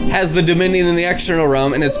 has the dominion in the external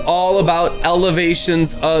realm, and it's all about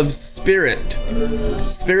elevations of spirit.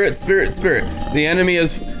 Spirit, spirit, spirit. The enemy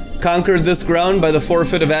has conquered this ground by the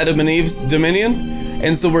forfeit of Adam and Eve's dominion,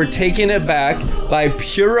 and so we're taking it back by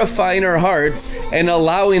purifying our hearts and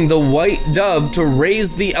allowing the white dove to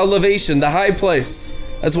raise the elevation, the high place.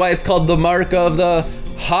 That's why it's called the mark of the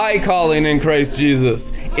high calling in Christ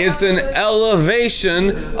Jesus. It's an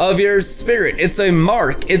elevation of your spirit. It's a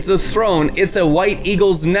mark. It's a throne. It's a white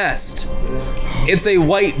eagle's nest. It's a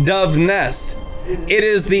white dove nest. It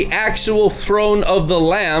is the actual throne of the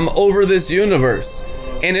Lamb over this universe.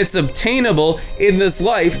 And it's obtainable in this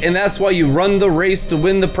life, and that's why you run the race to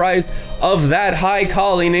win the prize of that high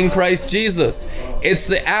calling in Christ Jesus. It's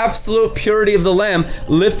the absolute purity of the Lamb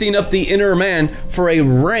lifting up the inner man for a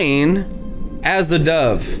reign as a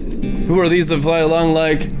dove. Who are these that fly along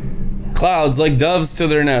like clouds, like doves to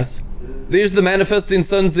their nests? These are the manifesting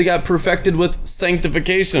sons that got perfected with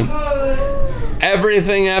sanctification.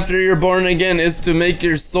 Everything after you're born again is to make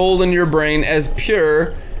your soul and your brain as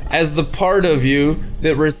pure as the part of you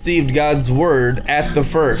that received God's word at the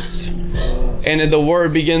first. And the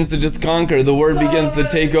word begins to just conquer. The word begins to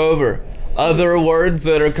take over. Other words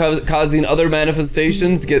that are causing other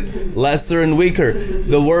manifestations get lesser and weaker.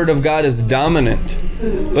 The word of God is dominant.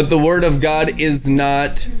 But the word of God is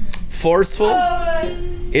not forceful.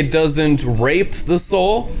 It doesn't rape the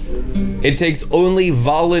soul. It takes only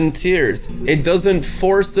volunteers. It doesn't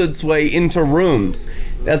force its way into rooms.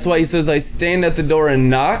 That's why he says, I stand at the door and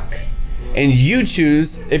knock, and you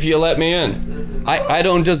choose if you let me in. I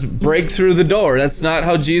don't just break through the door. That's not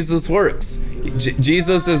how Jesus works.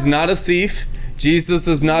 Jesus is not a thief. Jesus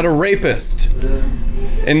is not a rapist.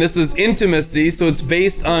 And this is intimacy, so it's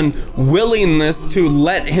based on willingness to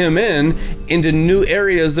let him in into new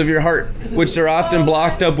areas of your heart, which are often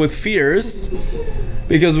blocked up with fears,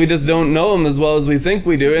 because we just don't know him as well as we think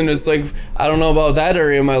we do. And it's like, I don't know about that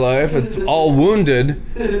area of my life. It's all wounded.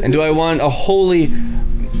 And do I want a holy,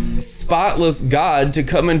 spotless God to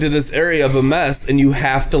come into this area of a mess? And you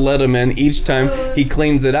have to let him in each time he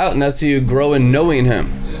cleans it out. And that's how you grow in knowing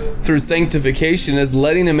him. Through sanctification is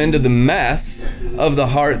letting him into the mess of the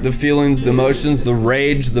heart, the feelings, the emotions, the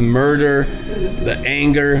rage, the murder, the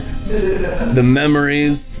anger, the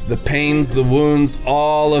memories, the pains, the wounds,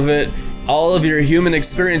 all of it. All of your human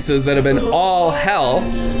experiences that have been all hell,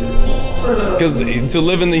 because to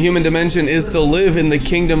live in the human dimension is to live in the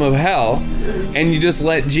kingdom of hell, and you just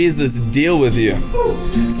let Jesus deal with you.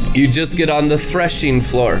 You just get on the threshing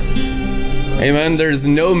floor. Amen. There's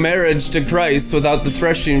no marriage to Christ without the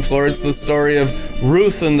threshing floor. It's the story of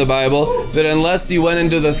Ruth in the Bible, that unless you went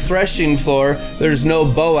into the threshing floor, there's no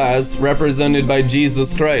Boaz represented by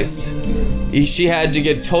Jesus Christ. She had to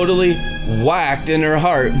get totally whacked in her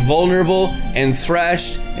heart, vulnerable and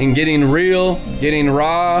threshed and getting real, getting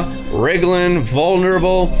raw, wriggling,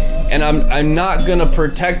 vulnerable. And I'm not going to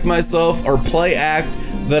protect myself or play act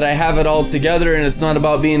that I have it all together, and it's not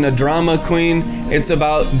about being a drama queen. It's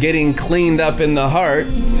about getting cleaned up in the heart.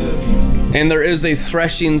 And there is a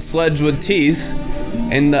threshing sledge with teeth,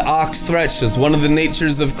 and the ox threshes. One of the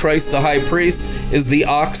natures of Christ the high priest is the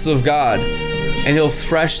ox of God. And he'll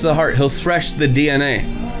thresh the heart. He'll thresh the DNA.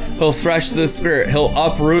 He'll thresh the spirit. He'll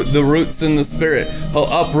uproot the roots in the spirit. He'll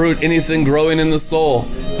uproot anything growing in the soul.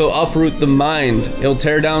 He'll uproot the mind. He'll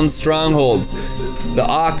tear down strongholds. The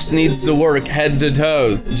ox needs to work head to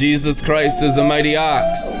toes. Jesus Christ is a mighty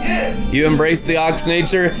ox. You embrace the ox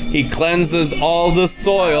nature, he cleanses all the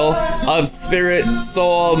soil of spirit,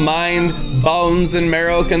 soul, mind, bones, and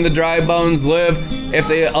marrow. Can the dry bones live if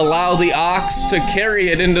they allow the ox to carry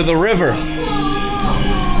it into the river?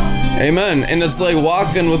 Amen. And it's like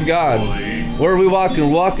walking with God. Where are we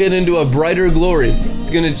walking? Walking into a brighter glory. It's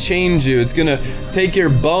going to change you. It's going to take your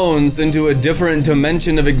bones into a different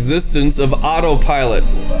dimension of existence of autopilot.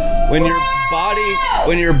 When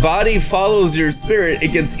your body follows your spirit,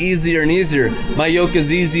 it gets easier and easier. My yoke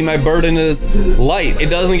is easy, my burden is light. It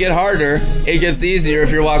doesn't get harder, it gets easier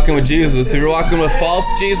if you're walking with Jesus. If you're walking with false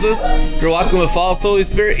Jesus, if you're walking with false Holy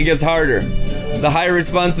Spirit, it gets harder. The higher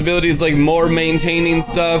responsibility is like more maintaining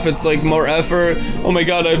stuff. It's like more effort. Oh my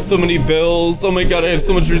God, I have so many bills. Oh my God, I have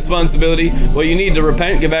so much responsibility. Well, you need to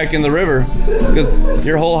repent, get back in the river, because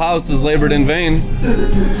your whole house is labored in vain.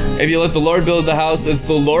 If you let the Lord build the house, it's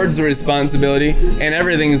the Lord's responsibility, and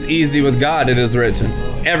everything's easy with God, it is written.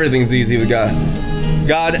 Everything's easy with God.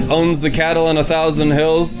 God owns the cattle on 1,000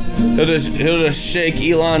 hills. He'll just shake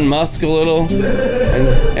Elon Musk a little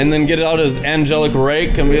and then get out his angelic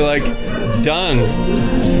rake and be like, done.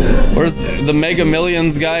 Where's the Mega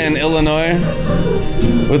Millions guy in Illinois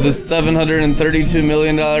with his $732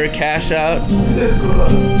 million cash out?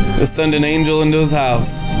 He'll send an angel into his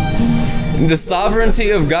house. The sovereignty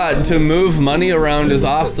of God to move money around is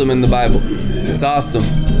awesome in the Bible. It's awesome.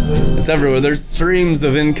 It's everywhere. There's streams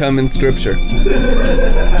of income in Scripture.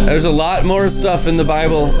 There's a lot more stuff in the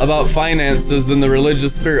Bible about finances than the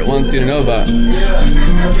religious spirit wants you to know about.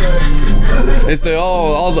 They say,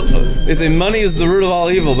 they say money is the root of all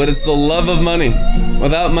evil, but it's the love of money.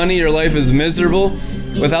 Without money, your life is miserable.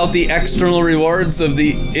 Without the external rewards of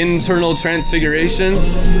the internal transfiguration,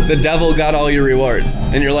 the devil got all your rewards,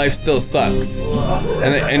 and your life still sucks.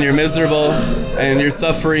 And you're miserable, and you're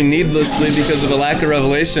suffering needlessly because of a lack of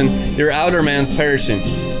revelation. Your outer man's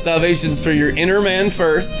perishing. Salvation's for your inner man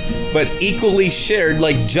first, but equally shared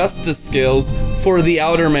like justice scales for the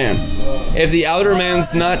outer man. If the outer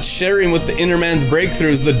man's not sharing with the inner man's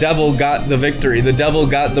breakthroughs, the devil got the victory. The devil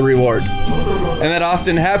got the reward. And that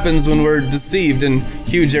often happens when we're deceived in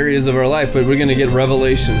huge areas of our life, but we're going to get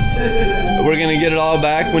revelation. We're going to get it all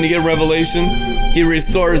back. When you get revelation, he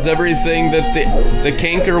restores everything that the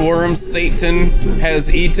cankerworm Satan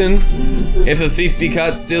has eaten. If a thief be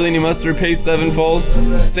caught stealing, he must repay sevenfold.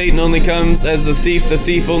 Satan only comes as the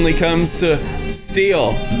thief only comes to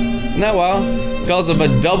steal. Isn't that wild? Calls him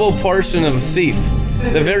a double portion of thief.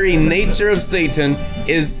 The very nature of Satan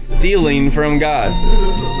is stealing from God.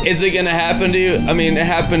 Is it going to happen to you? I mean, it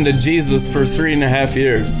happened to Jesus for 3.5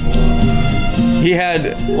 years. He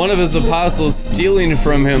had one of his apostles stealing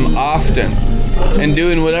from him often and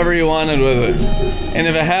doing whatever he wanted with it. And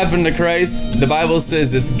if it happened to Christ, the Bible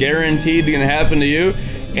says it's guaranteed going to happen to you,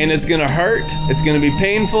 and it's going to hurt, it's going to be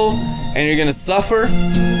painful, and you're going to suffer,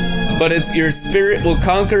 but your spirit will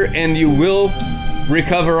conquer and you will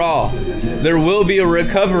recover all. There will be a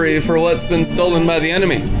recovery for what's been stolen by the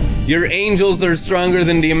enemy. Your angels are stronger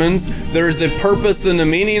than demons. There is a purpose and a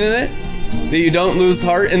meaning in it, that you don't lose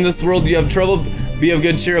heart. In this world you have trouble, be of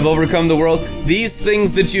good cheer, have overcome the world. These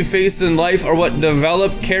things that you face in life are what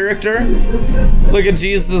develop character. Look at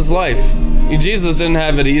Jesus' life. Jesus didn't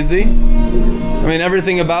have it easy. I mean,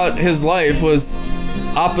 everything about his life was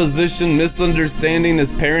opposition, misunderstanding.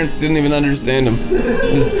 His parents didn't even understand him.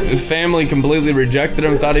 His family completely rejected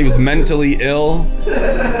him, thought he was mentally ill.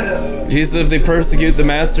 Jesus, if they persecute the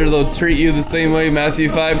master, they'll treat you the same way, Matthew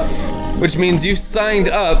 5, which means you signed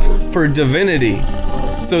up for divinity.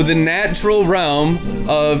 So the natural realm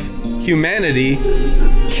of humanity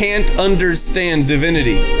can't understand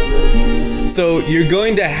divinity. So you're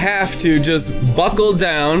going to have to just buckle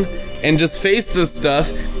down and just face this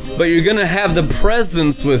stuff, but you're going to have the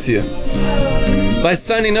presence with you. By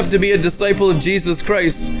signing up to be a disciple of Jesus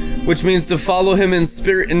Christ, which means to follow him in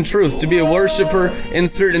spirit and truth, to be a worshiper in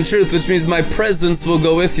spirit and truth, which means my presence will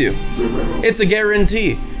go with you. It's a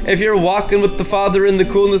guarantee. If you're walking with the Father in the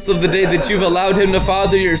coolness of the day that you've allowed him to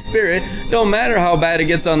father your spirit, no matter how bad it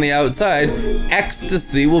gets on the outside,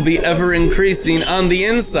 ecstasy will be ever increasing on the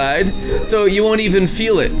inside, so you won't even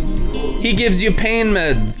feel it. He gives you pain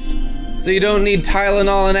meds, so you don't need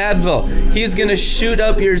Tylenol and Advil. He's going to shoot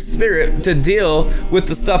up your spirit to deal with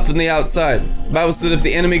the stuff from the outside. The Bible said if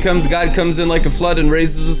the enemy comes, God comes in like a flood and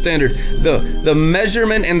raises the standard. The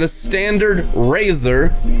measurement and the standard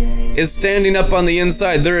raiser is standing up on the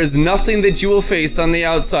inside. There is nothing that you will face on the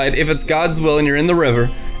outside if it's God's will and you're in the river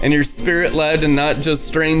and you're spirit-led and not just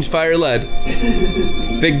strange fire-led,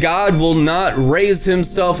 that God will not raise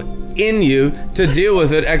himself in you to deal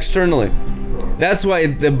with it externally. That's why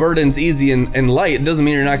the burden's easy and light. It doesn't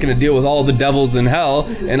mean you're not going to deal with all the devils in hell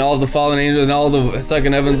and all the fallen angels and all the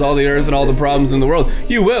second heavens, all the earth and all the problems in the world.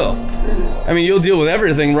 You will. I mean, you'll deal with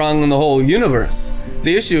everything wrong in the whole universe.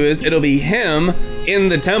 The issue is it'll be him in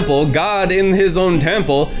the temple, God in his own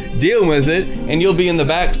temple, dealing with it, and you'll be in the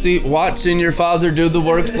back seat watching your Father do the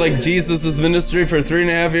works like Jesus' ministry for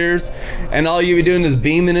 3.5 years, and all you'll be doing is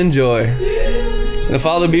beaming in joy. And the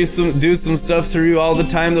Father will do some stuff through you all the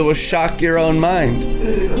time that will shock your own mind.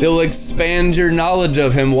 They'll expand your knowledge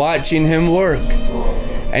of him, watching him work.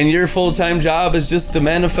 And your full-time job is just to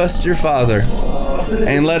manifest your Father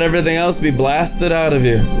and let everything else be blasted out of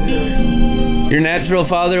you. Your natural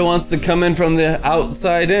father wants to come in from the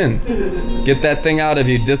outside in. Get that thing out of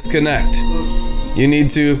you. Disconnect. You need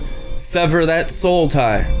to sever that soul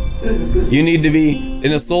tie. You need to be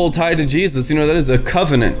in a soul tie to Jesus. You know, that is a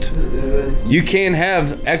covenant. You can't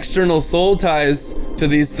have external soul ties to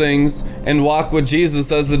these things and walk with Jesus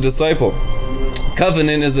as a disciple.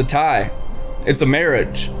 Covenant is a tie. It's a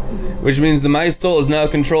marriage, which means that my soul is now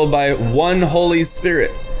controlled by one Holy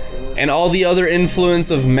Spirit. And all the other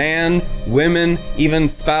influence of man, women, even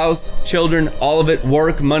spouse, children, all of it,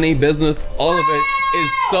 work, money, business, all of it is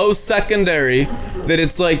so secondary that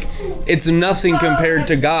it's nothing compared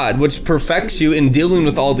to God, which perfects you in dealing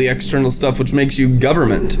with all the external stuff, which makes you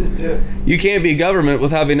government. You can't be government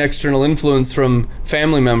with having external influence from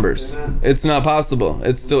family members. It's not possible.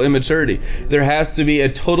 It's still immaturity. There has to be a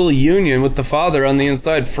total union with the Father on the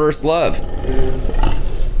inside, first love.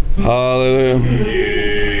 Hallelujah.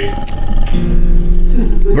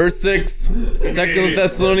 Verse 6, 2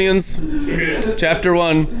 Thessalonians chapter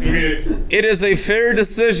 1. It is a fair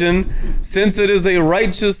decision, since it is a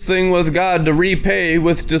righteous thing with God to repay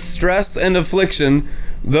with distress and affliction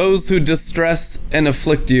those who distress and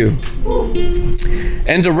afflict you,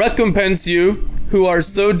 and to recompense you who are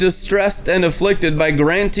so distressed and afflicted by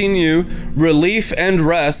granting you relief and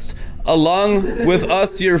rest, along with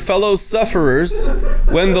us your fellow sufferers,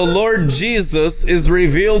 when the Lord Jesus is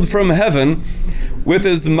revealed from heaven with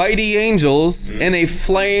his mighty angels in a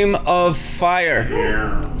flame of fire,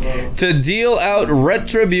 to deal out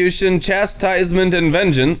retribution, chastisement, and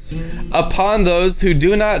vengeance upon those who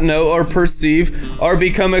do not know or perceive or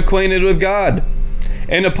become acquainted with God,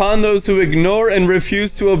 and upon those who ignore and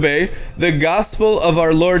refuse to obey the gospel of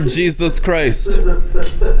our Lord Jesus Christ. And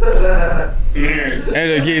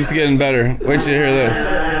it keeps getting better. Wait till you hear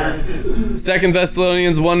this. 2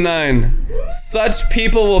 Thessalonians 1:9. Such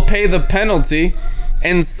people will pay the penalty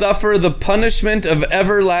and suffer the punishment of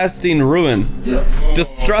everlasting ruin,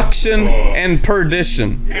 destruction and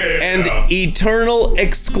perdition, and eternal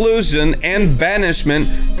exclusion and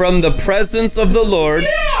banishment from the presence of the Lord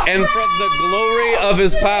and from the glory of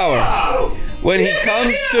his power. When he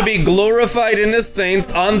comes to be glorified in his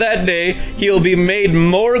saints on that day, he'll be made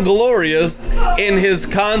more glorious in his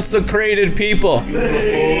consecrated people.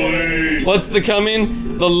 What's the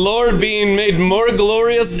coming? The Lord being made more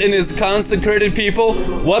glorious in his consecrated people.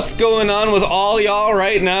 What's going on with all y'all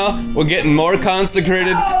right now? We're getting more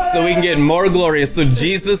consecrated so we can get more glorious. So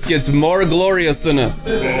Jesus gets more glorious in us.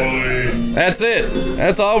 That's it.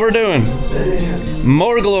 That's all we're doing.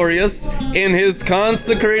 More glorious in his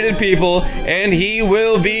consecrated people, and he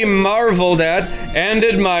will be marveled at and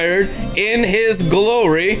admired in his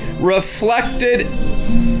glory, reflected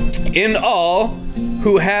in all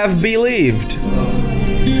who have believed,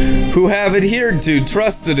 who have adhered to,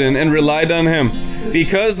 trusted in, and relied on him.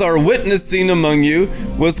 Because our witnessing among you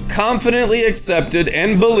was confidently accepted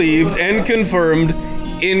and believed and confirmed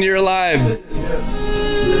in your lives.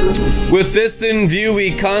 With this in view,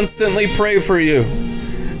 we constantly pray for you,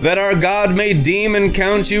 that our God may deem and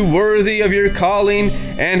count you worthy of your calling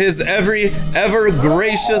and his ever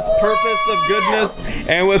gracious purpose of goodness,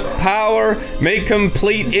 and with power may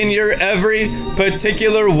complete in your every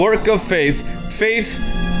particular work of faith,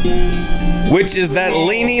 which is that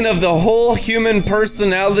leaning of the whole human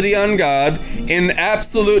personality on God in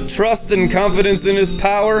absolute trust and confidence in his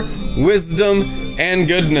power, wisdom, and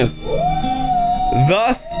goodness.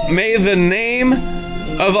 Thus may the name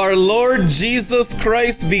of our Lord Jesus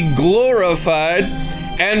Christ be glorified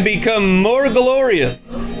and become more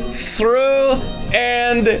glorious through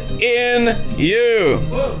and in you.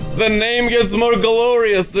 The name gets more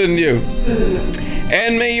glorious in you.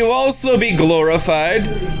 And may you also be glorified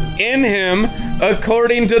in him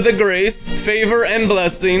according to the grace, favor, and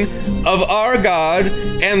blessing of our God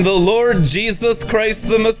and the Lord Jesus Christ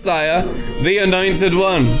the Messiah, the Anointed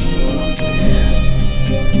One.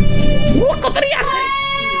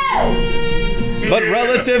 But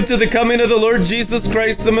relative to the coming of the Lord Jesus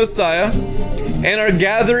Christ the Messiah and our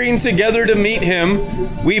gathering together to meet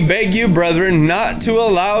him, we beg you, brethren, not to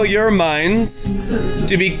allow your minds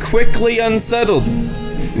to be quickly unsettled,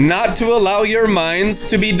 not to allow your minds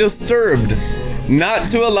to be disturbed, not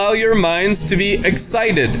to allow your minds to be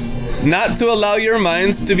excited, not to allow your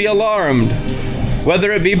minds to be alarmed,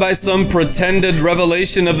 whether it be by some pretended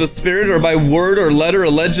revelation of the Spirit or by word or letter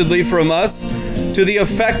allegedly from us, to the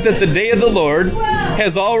effect that the day of the Lord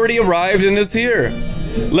has already arrived and is here.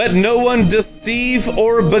 Let no one deceive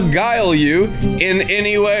or beguile you in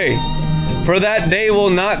any way, for that day will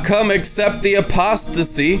not come except the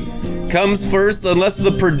apostasy comes first, unless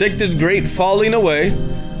the predicted great falling away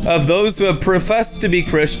of those who have professed to be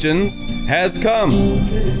Christians has come,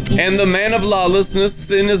 and the man of lawlessness,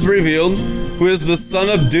 sin, is revealed, who is the son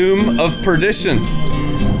of doom, of perdition,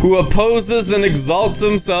 who opposes and exalts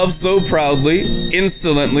himself so proudly,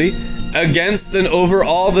 insolently, against and over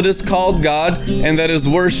all that is called God and that is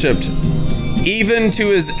worshipped, even to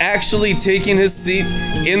his actually taking his seat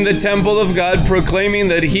in the temple of God, proclaiming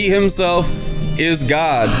that he himself is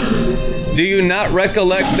God. Do you not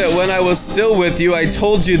recollect that when I was still with you, I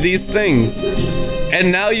told you these things?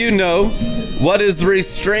 And now you know what is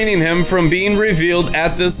restraining him from being revealed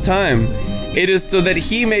at this time. It is so that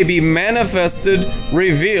he may be manifested,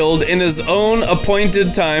 revealed in his own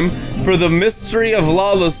appointed time, for the mystery of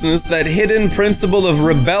lawlessness, that hidden principle of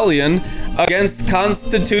rebellion against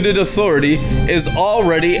constituted authority, is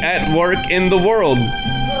already at work in the world.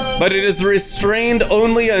 But it is restrained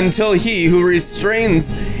only until he who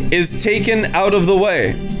restrains is taken out of the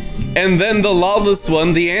way. And then the lawless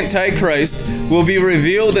one, the Antichrist, will be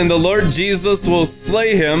revealed, and the Lord Jesus will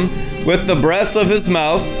slay him with the breath of his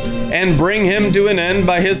mouth and bring him to an end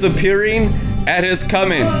by his appearing at his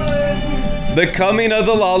coming. The coming of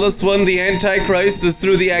the lawless one, the Antichrist, is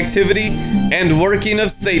through the activity and working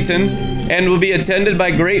of Satan, and will be attended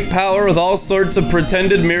by great power with all sorts of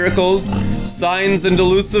pretended miracles, signs, and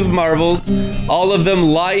delusive marvels, all of them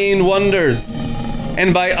lying wonders,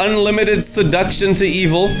 and by unlimited seduction to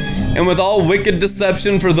evil, and with all wicked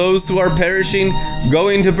deception for those who are perishing,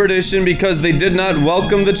 going to perdition, because they did not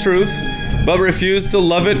welcome the truth, but refused to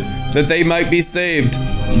love it, that they might be saved.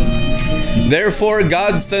 Therefore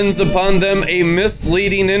God sends upon them a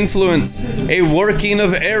misleading influence, a working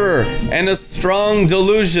of error, and a strong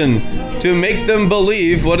delusion, to make them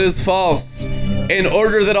believe what is false, in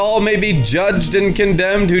order that all may be judged and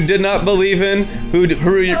condemned who did not believe in, who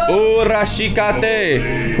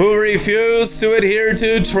refuse to adhere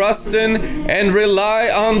to, trust in, and rely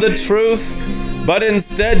on the truth, but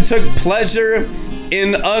instead took pleasure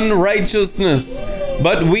in unrighteousness.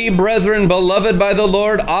 But we, brethren, beloved by the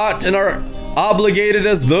Lord, ought and are obligated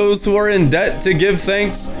as those who are in debt to give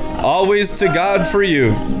thanks always to God for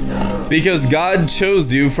you, because God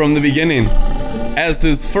chose you from the beginning as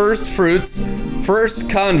his first fruits, first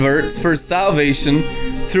converts for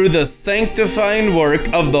salvation through the sanctifying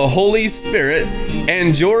work of the Holy Spirit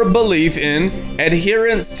and your belief in,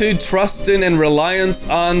 adherence to, trust in, and reliance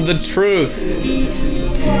on the truth.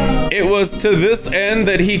 It was to this end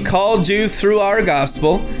that he called you through our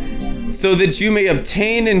gospel, so that you may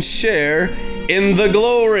obtain and share in the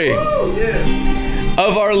glory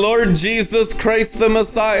of our Lord Jesus Christ the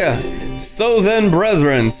Messiah. So then,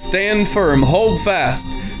 brethren, stand firm, hold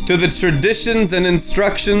fast to the traditions and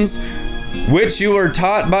instructions which you were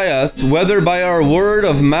taught by us, whether by our word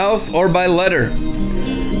of mouth or by letter.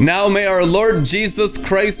 Now may our Lord Jesus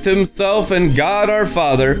Christ himself and God our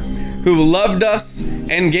Father, who loved us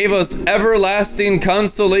and gave us everlasting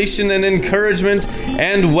consolation and encouragement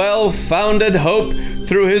and well-founded hope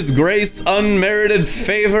through his grace, unmerited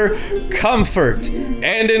favor, comfort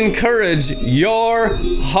and encourage your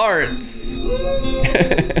hearts.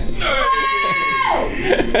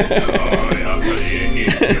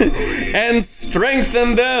 And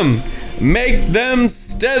strengthen them, make them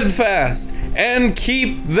steadfast, and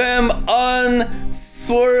keep them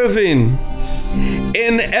unswerving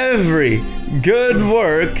in every good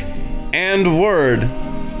work and word.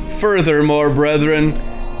 Furthermore, brethren,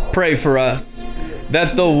 pray for us,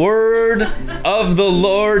 that the word of the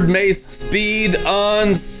Lord may speed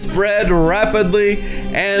on, spread rapidly,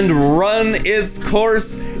 and run its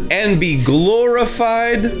course, and be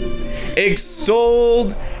glorified,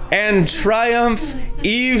 extolled, and triumph,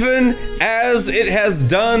 even as it has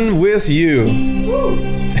done with you.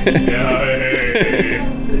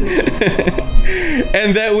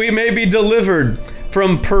 And that we may be delivered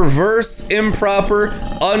from perverse, improper,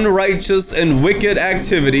 unrighteous, and wicked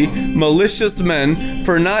activity, malicious men,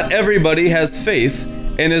 for not everybody has faith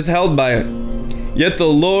and is held by it. Yet the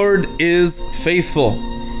Lord is faithful,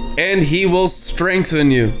 and he will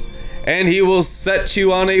strengthen you, and he will set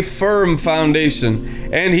you on a firm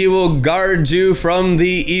foundation, and he will guard you from the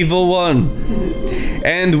evil one.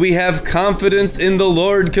 And we have confidence in the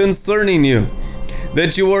Lord concerning you,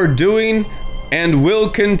 that you are doing and will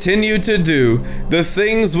continue to do the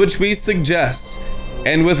things which we suggest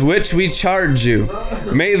and with which we charge you.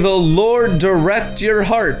 May the Lord direct your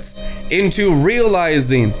hearts into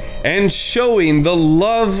realizing and showing the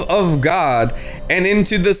love of God, and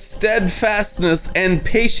into the steadfastness and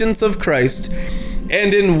patience of Christ,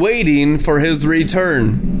 and in waiting for his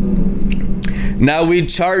return. Now we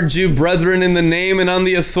charge you, brethren, in the name and on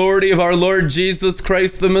the authority of our Lord Jesus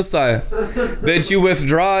Christ the Messiah, that you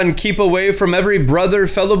withdraw and keep away from every brother,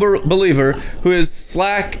 fellow believer, who is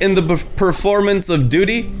slack in the performance of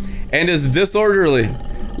duty and is disorderly,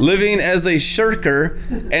 living as a shirker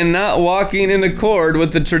and not walking in accord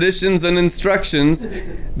with the traditions and instructions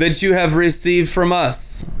that you have received from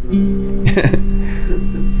us.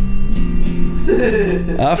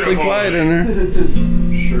 Awfully quiet in her.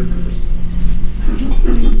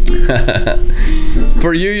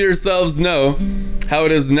 For you yourselves know how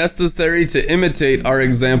it is necessary to imitate our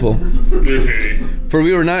example. For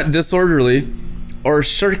we were not disorderly or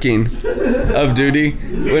shirking of duty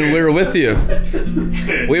when we were with you.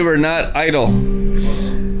 We were not idle,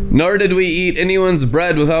 nor did we eat anyone's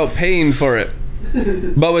bread without paying for it.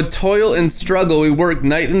 But with toil and struggle we worked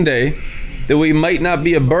night and day, that we might not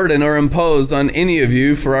be a burden or impose on any of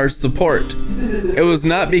you for our support. It was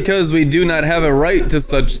not because we do not have a right to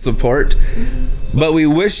such support, but we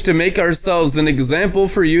wish to make ourselves an example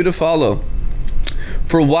for you to follow.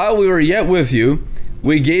 For while we were yet with you,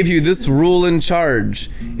 we gave you this rule in charge: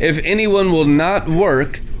 if anyone will not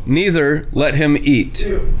work, neither let him eat.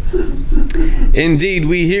 Indeed,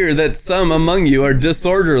 we hear that some among you are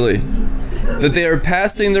disorderly, that they are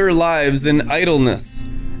passing their lives in idleness,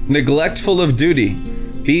 neglectful of duty,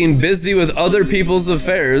 being busy with other people's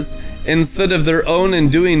affairs instead of their own,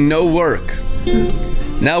 and doing no work.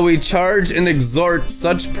 Now we charge and exhort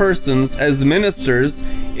such persons as ministers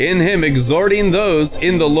in him, exhorting those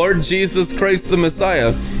in the Lord Jesus Christ the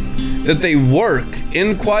Messiah, that they work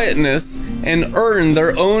in quietness and earn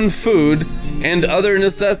their own food and other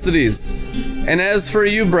necessities. And as for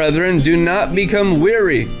you, brethren, do not become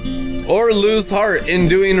weary or lose heart in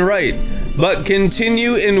doing right, but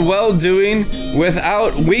continue in well-doing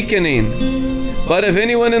without weakening. But if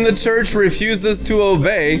anyone in the church refuses to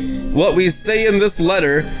obey what we say in this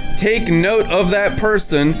letter, take note of that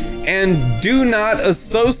person and do not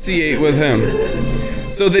associate with him,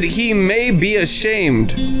 so that he may be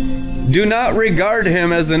ashamed. Do not regard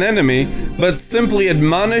him as an enemy, but simply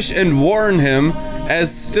admonish and warn him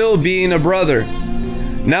as still being a brother.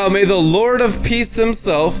 Now may the Lord of peace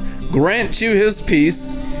himself grant you his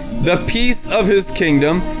peace, the peace of his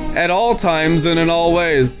kingdom, at all times and in all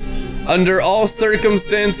ways, under all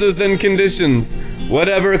circumstances and conditions.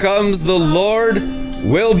 Whatever comes, the Lord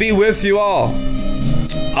will be with you all.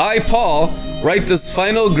 I, Paul, write this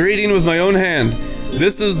final greeting with my own hand.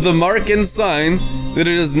 This is the mark and sign that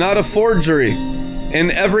it is not a forgery.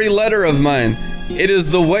 In every letter of mine, it is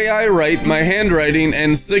the way I write, my handwriting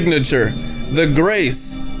and signature. The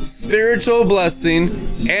grace, spiritual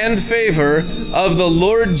blessing, and favor of the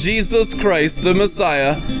Lord Jesus Christ, the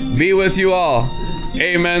Messiah, be with you all.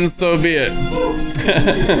 Amen, so be it.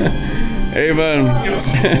 Amen.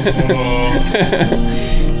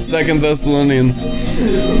 2 Thessalonians.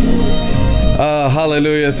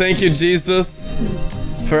 Hallelujah. Thank you, Jesus,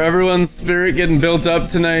 for everyone's spirit getting built up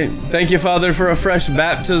tonight. Thank you, Father, for a fresh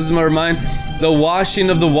baptism of our mind, the washing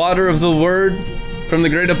of the water of the word from the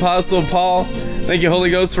great apostle Paul. Thank you,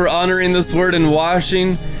 Holy Ghost, for honoring this word and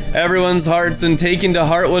washing everyone's hearts and taking to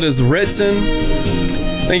heart what is written.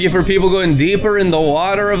 Thank you for people going deeper in the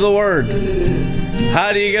water of the word.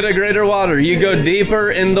 How do you get a greater water? You go deeper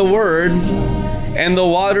in the word, and the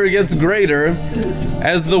water gets greater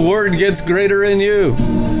as the word gets greater in you.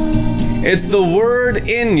 It's the word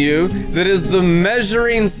in you that is the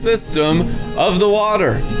measuring system of the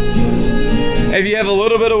water. If you have a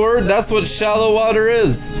little bit of word, that's what shallow water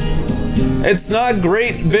is. It's not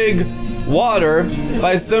great big water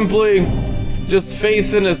by simply just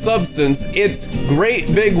faith in a substance. It's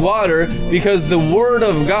great big water because the word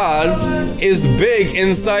of God is big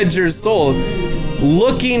inside your soul.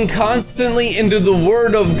 Looking constantly into the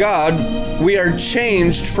word of God, we are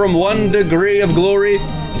changed from one degree of glory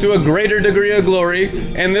to a greater degree of glory,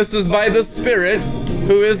 and this is by the Spirit,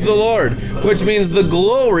 who is the Lord, which means the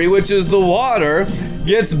glory, which is the water,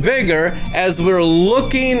 gets bigger as we're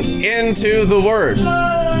looking into the word.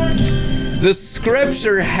 The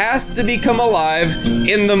scripture has to become alive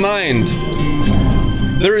in the mind.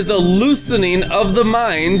 There is a loosening of the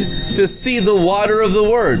mind to see the water of the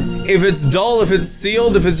word. If it's dull, if it's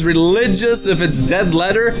sealed, if it's religious, if it's dead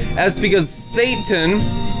letter, that's because Satan,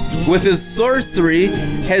 with his sorcery,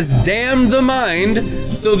 has damned the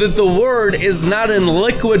mind so that the word is not in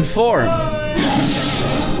liquid form.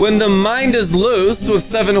 When the mind is loose with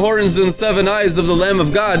 7 horns and 7 eyes of the Lamb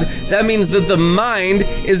of God, that means that the mind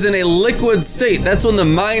is in a liquid state. That's when the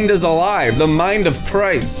mind is alive, the mind of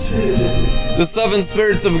Christ. The 7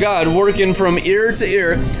 spirits of God working from ear to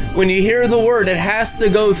ear. When you hear the word, it has to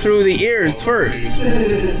go through the ears first.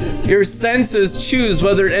 Your senses choose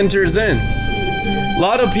whether it enters in. A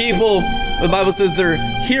lot of people, the Bible says they're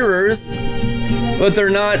hearers, but they're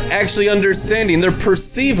not actually understanding. They're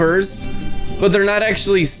perceivers, but they're not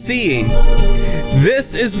actually seeing.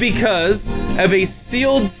 This is because of a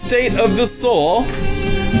sealed state of the soul,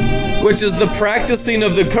 which is the practicing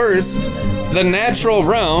of the cursed, the natural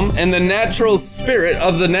realm, and the natural spirit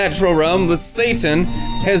of the natural realm with Satan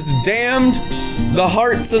has damned the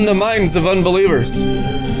hearts and the minds of unbelievers.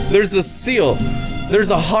 There's a seal.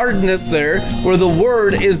 There's a hardness there where the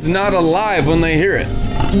word is not alive when they hear it.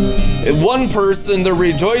 One person, they're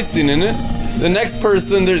rejoicing in it. The next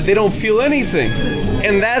person, they don't feel anything.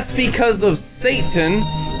 And that's because of Satan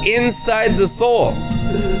inside the soul.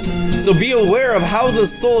 So be aware of how the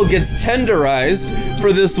soul gets tenderized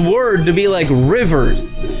for this word to be like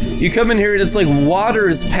rivers. You come in here and it's like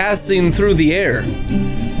waters passing through the air.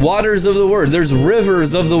 Waters of the word. There's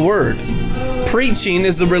rivers of the word. Preaching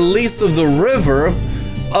is the release of the river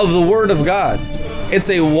of the word of God. It's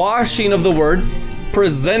a washing of the word,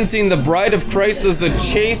 presenting the bride of Christ as the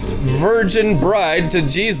chaste virgin bride to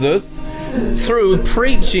Jesus through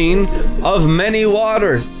preaching of many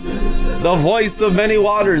waters. The voice of many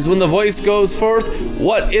waters. When the voice goes forth,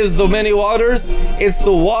 what is the many waters? It's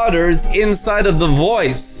the waters inside of the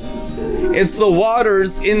voice. It's the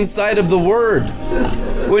waters inside of the word.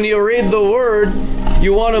 When you read the word,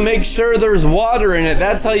 you want to make sure there's water in it.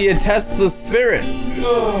 That's how you test the spirit.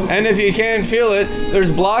 And if you can't feel it,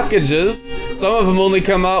 there's blockages. Some of them only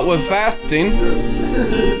come out with fasting.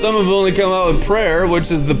 Some of them only come out with prayer,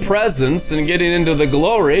 which is the presence and getting into the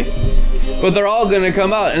glory. But they're all going to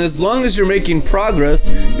come out. And as long as you're making progress,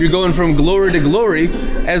 you're going from glory to glory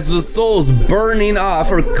as the soul's burning off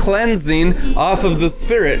or cleansing off of the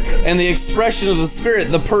spirit. And the expression of the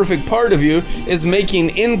spirit, the perfect part of you, is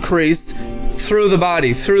making increase through the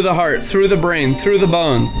body, through the heart, through the brain, through the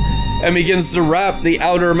bones, and begins to wrap the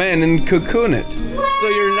outer man and cocoon it. So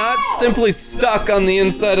you're not simply stuck on the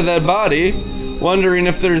inside of that body wondering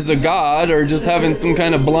if there's a God or just having some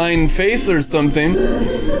kind of blind faith or something.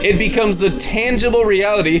 It becomes the tangible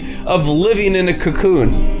reality of living in a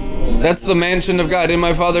cocoon. That's the mansion of God. In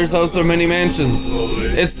my Father's house are many mansions.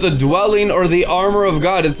 It's the dwelling or the armor of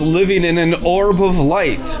God. It's living in an orb of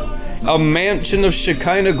light, a mansion of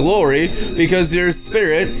Shekinah glory, because your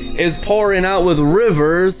spirit is pouring out with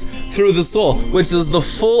rivers through the soul, which is the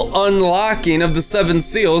full unlocking of the 7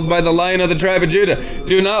 seals by the Lion of the tribe of Judah.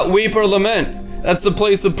 Do not weep or lament. That's the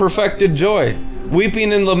place of perfected joy.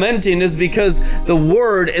 Weeping and lamenting is because the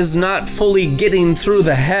word is not fully getting through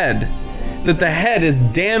the head. That the head is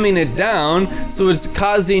damming it down, so it's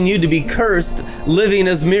causing you to be cursed, living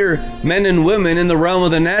as mere men and women in the realm of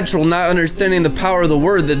the natural, not understanding the power of the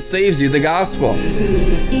word that saves you, the gospel.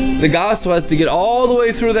 The gospel has to get all the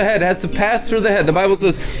way through the head, has to pass through the head. The Bible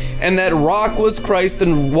says, and that rock was Christ,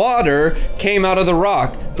 and water came out of the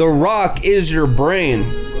rock. The rock is your brain.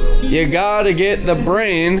 You gotta get the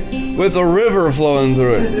brain with a river flowing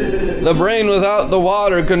through it. The brain without the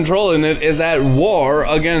water controlling it is at war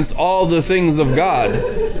against all the things of God.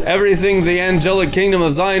 Everything the angelic kingdom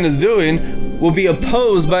of Zion is doing will be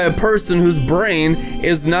opposed by a person whose brain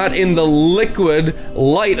is not in the liquid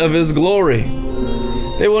light of his glory.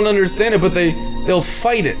 They won't understand it, but they'll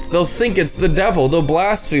fight it. They'll think it's the devil. They'll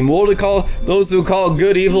blaspheme. Woe to call those who call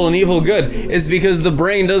good evil and evil good. It's because the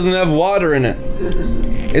brain doesn't have water in it.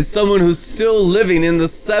 It's someone who's still living in the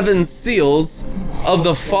 7 seals of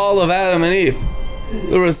the fall of Adam and Eve.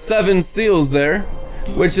 There were 7 seals there,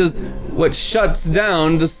 which is what shuts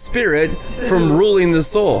down the spirit from ruling the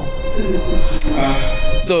soul.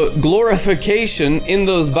 So glorification in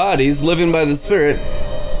those bodies, living by the Spirit,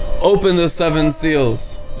 open the 7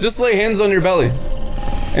 seals. Just lay hands on your belly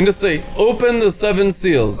and just say, open the 7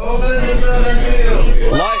 seals. Open the 7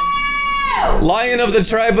 seals. Lion of the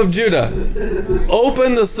tribe of Judah,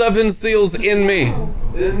 open the 7 seals in me.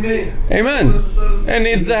 In me. Amen. It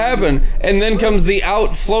needs to happen. And then comes the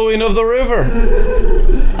outflowing of the river.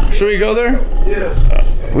 Should we go there?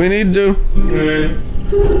 Yeah. We need to.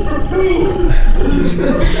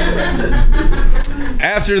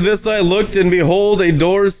 After this I looked, and behold, a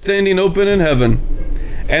door standing open in heaven.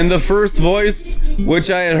 And the first voice, which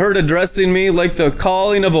I had heard addressing me like the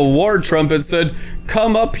calling of a war trumpet, said,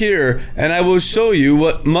 come up here, and I will show you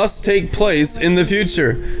what must take place in the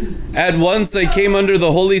future. At once I came under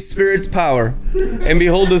the Holy Spirit's power, and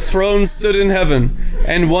behold, a throne stood in heaven,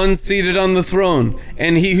 and one seated on the throne.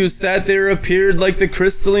 And he who sat there appeared like the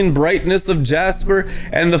crystalline brightness of jasper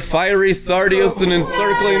and the fiery sardius, and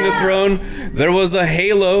encircling the throne there was a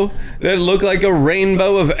halo that looked like a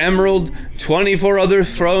rainbow of emerald. 24 other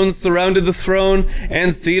thrones surrounded the throne,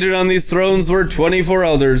 and seated on these thrones were 24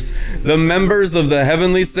 elders, the members of the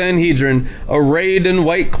heavenly Sanhedrin, arrayed in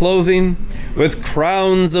white clothing, with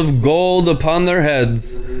crowns of gold upon their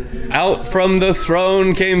heads. Out from the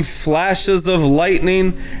throne came flashes of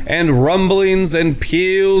lightning, and rumblings and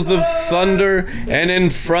peals of thunder, and in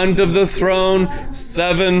front of the throne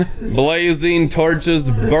 7 blazing torches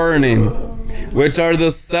burning, which are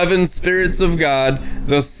the 7 spirits of God,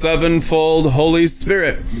 the 7-fold Holy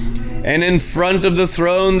Spirit. And in front of the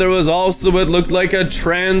throne there was also what looked like a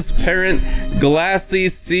transparent, glassy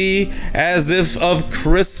sea, as if of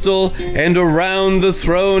crystal, and around the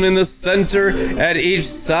throne in the center, at each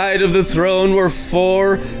side of the throne, were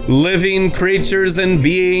 4 living creatures and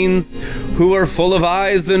beings, who were full of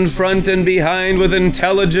eyes in front and behind, with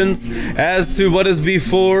intelligence as to what is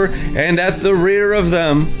before and at the rear of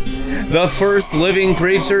them. The first living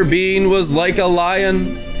creature being was like a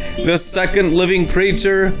lion, the second living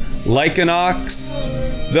creature like an ox,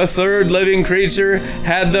 the third living creature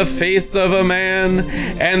had the face of a man,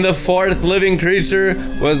 and the fourth living creature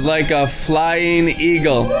was like a flying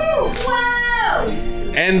eagle. Wow!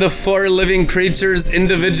 And the 4 living creatures,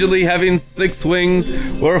 individually having 6 wings,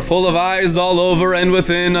 were full of eyes all over and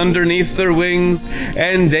within underneath their wings,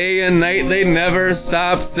 and day and night they never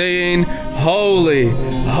stopped saying, Holy,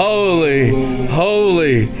 holy,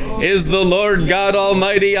 holy is the Lord God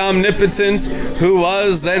Almighty, omnipotent, who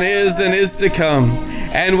was and is to come.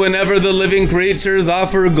 And whenever the living creatures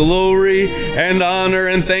offer glory and honor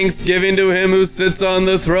and thanksgiving to him who sits on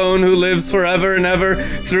the throne, who lives forever and ever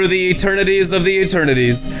through the eternities of the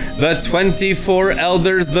eternities, the 24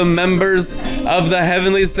 elders, the members of the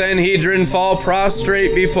heavenly Sanhedrin, fall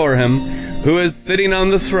prostrate before him who is sitting on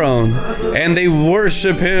the throne, and they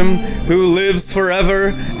worship him who lives forever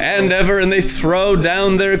and ever, and they throw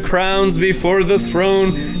down their crowns before the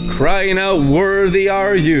throne, crying out, Worthy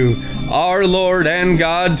are you, our Lord and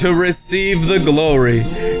God, to receive the glory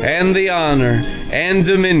and the honor and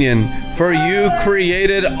dominion, For you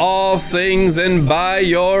created all things, and by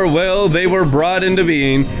your will they were brought into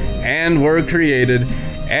being and were created.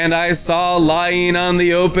 And I saw lying on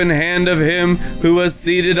the open hand of him who was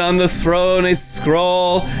seated on the throne a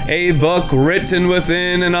scroll, a book written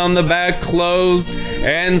within and on the back closed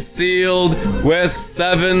and sealed with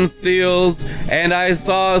 7 seals. And I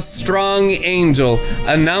saw a strong angel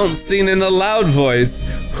announcing in a loud voice,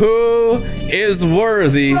 "Who is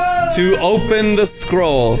worthy to open the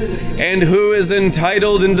scroll, and who is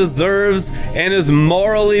entitled and deserves and is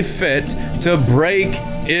morally fit to break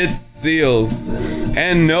its seals?"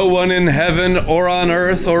 And no one in heaven or on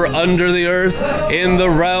earth or under the earth in the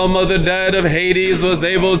realm of the dead of Hades was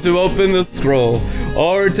able to open the scroll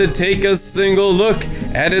or to take a single look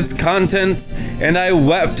at its contents. And I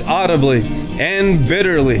wept audibly and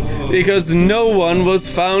bitterly because no one was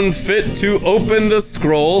found fit to open the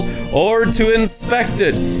scroll or to inspect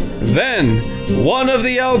it. Then one of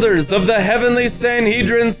the elders of the heavenly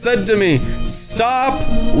Sanhedrin said to me, "Stop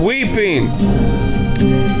weeping.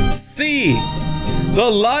 See, the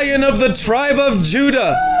Lion of the tribe of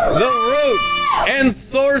Judah, the root and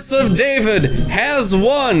source of David, has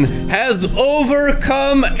won, has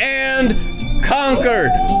overcome and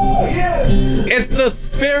conquered." It's the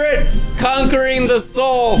Spirit conquering the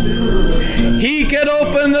soul. He can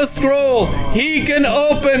open the scroll. He can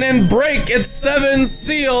open and break its 7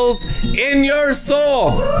 seals in your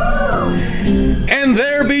soul. And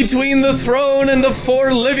there between the throne and the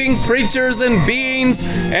 4 living creatures and beings,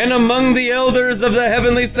 and among the elders of the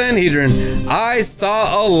heavenly Sanhedrin, I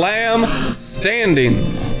saw a lamb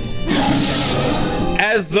standing,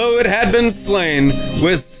 as though it had been slain,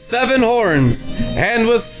 with 7 horns and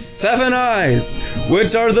with 7 eyes,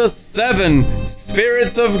 which are the 7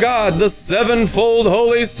 spirits of God, the 7-fold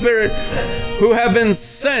Holy Spirit, who have been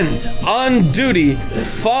sent on duty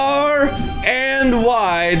far and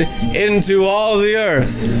wide into all the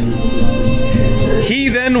earth. He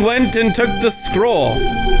then went and took the scroll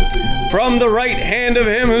from the right hand of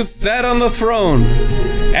him who sat on the throne.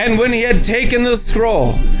 And when he had taken the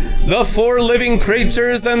scroll, the 4 living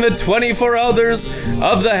creatures and the 24 elders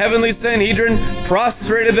of the heavenly Sanhedrin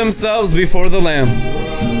prostrated themselves before the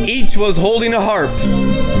Lamb. Each was holding a harp,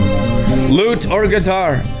 lute, or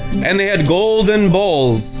guitar, and they had golden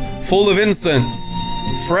bowls full of incense,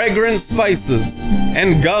 fragrant spices,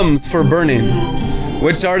 and gums for burning,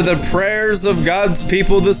 which are the prayers of God's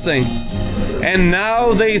people, the saints. And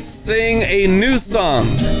now they sing a new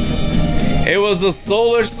song. It was a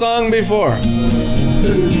soulish song before.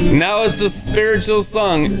 Now it's a spiritual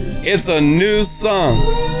song. It's a new song.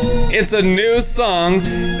 It's a new song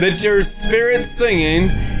that your spirit's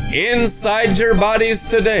singing inside your bodies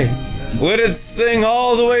today. Let it sing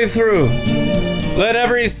all the way through. Let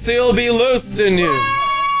every seal be loosed in you.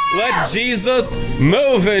 Let Jesus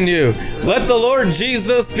move in you. Let the Lord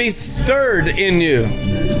Jesus be stirred in you.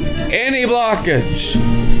 Any blockage,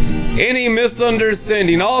 any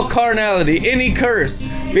misunderstanding, all carnality, any curse,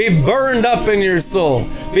 be burned up in your soul.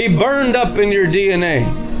 Be burned up in your DNA.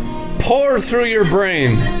 Pour through your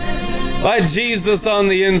brain by Jesus on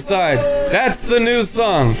the inside. That's the new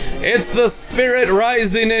song. It's the Spirit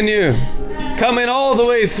rising in you, coming all the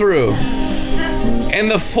way through. And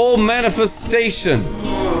the full manifestation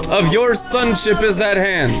of your sonship is at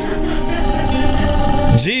hand.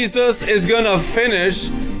 Jesus is going to finish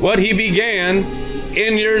what he began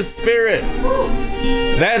in your spirit.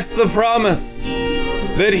 That's the promise,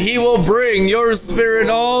 that he will bring your spirit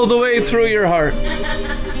all the way through your heart,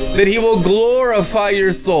 that he will glorify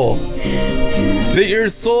your soul, that your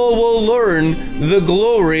soul will learn the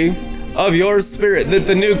glory of your spirit, that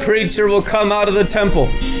the new creature will come out of the temple,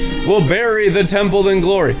 will bury the temple in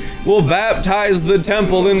glory, will baptize the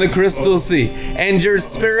temple in the crystal sea, and your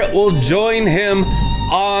spirit will join him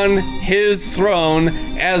on his throne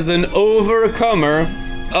as an overcomer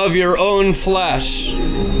of your own flesh,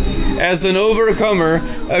 as an overcomer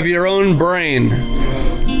of your own brain.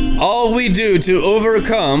 All we do to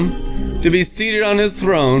overcome, to be seated on his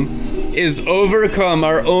throne, is overcome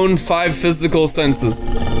our own 5 physical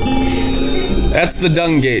senses. That's the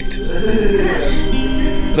dung gate.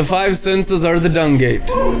 The 5 senses are the dung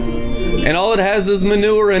gate. And all it has is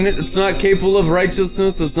manure in it. It's not capable of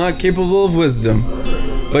righteousness. It's not capable of wisdom.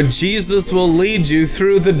 But Jesus will lead you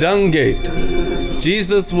through the dung gate.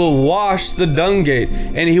 Jesus will wash the dung gate,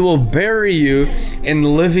 and he will bury you in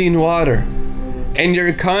living water. And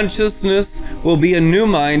your consciousness will be a new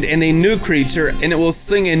mind and a new creature, and it will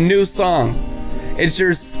sing a new song. It's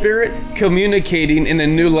your spirit communicating in a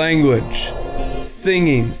new language,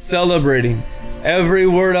 singing, celebrating, every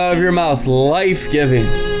word out of your mouth, life-giving,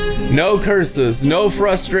 No curses, no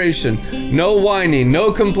frustration, no whining,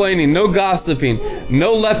 no complaining, no gossiping,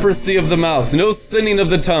 no leprosy of the mouth, no sinning of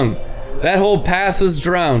the tongue. That whole path is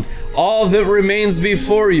drowned. All that remains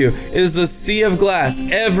before you is a sea of glass.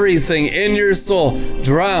 Everything in your soul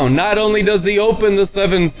drowned. Not only does he open the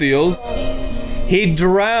 7 seals, he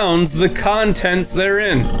drowns the contents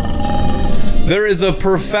therein. There is a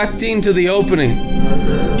perfecting to the opening.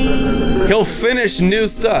 He'll finish new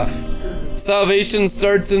stuff. Salvation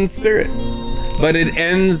starts in spirit, but it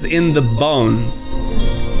ends in the bones.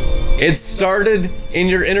 It started in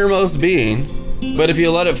your innermost being, but if you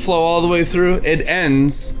let it flow all the way through, it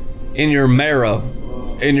ends in your marrow,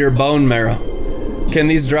 in your bone marrow. Can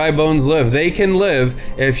these dry bones live? They can live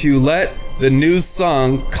if you let the new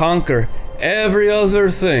song conquer every other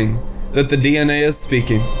thing that the DNA is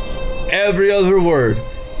speaking. Every other word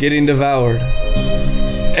getting devoured.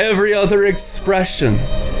 Every other expression.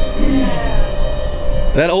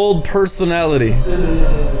 That old personality.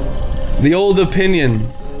 The old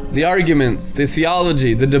opinions. The arguments. The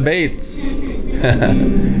theology. The debates.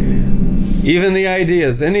 Even the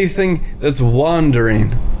ideas. Anything that's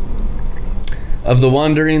wandering. Of the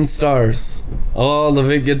wandering stars. All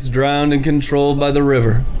of it gets drowned and controlled by the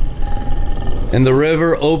river. And the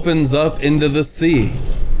river opens up into the sea.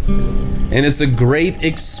 And it's a great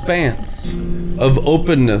expanse of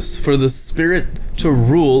openness for the Spirit to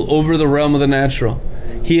rule over the realm of the natural.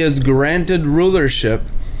 He has granted rulership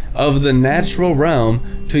of the natural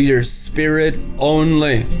realm to your spirit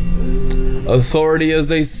only. Authority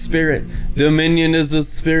is a spirit. Dominion is a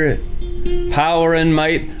spirit. Power and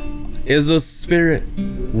might is a spirit.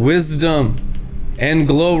 Wisdom and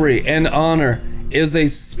glory and honor is a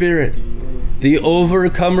spirit. The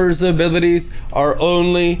overcomer's abilities are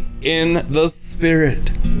only in the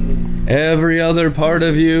spirit. Every other part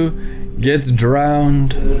of you gets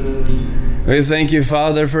drowned. We thank you,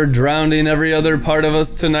 Father, for drowning every other part of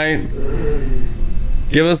us tonight.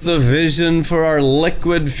 Give us a vision for our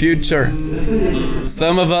liquid future.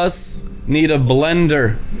 Some of us need a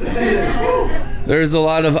blender. There's a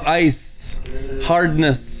lot of ice,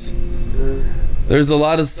 hardness. There's a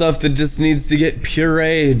lot of stuff that just needs to get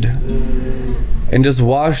pureed and just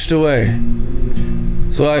washed away.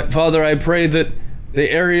 So, Father, I pray that the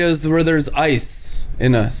areas where there's ice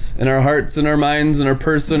in us, in our hearts, in our minds, in our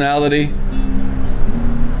personality,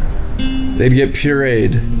 they'd get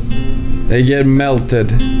pureed. They get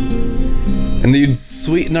melted. And you'd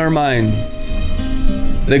sweeten our minds.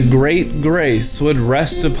 The great grace would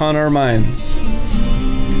rest upon our minds.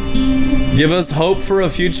 Give us hope for a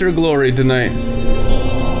future glory tonight.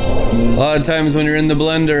 A lot of times when you're in the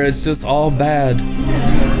blender, it's just all bad.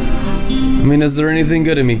 I mean, is there anything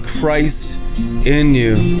good in me? Christ in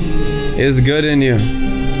you is good in you.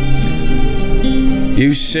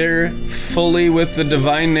 You share fully with the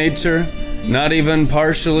divine nature, not even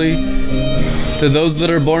partially. To those that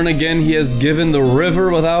are born again, he has given the river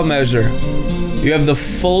without measure. You have the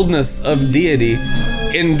fullness of deity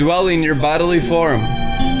indwelling your bodily form.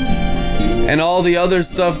 And all the other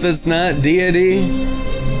stuff that's not deity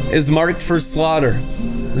is marked for slaughter.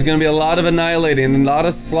 There's going to be a lot of annihilating, a lot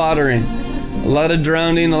of slaughtering, a lot of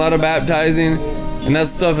drowning, a lot of baptizing, and that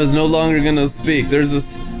stuff is no longer going to speak. There's a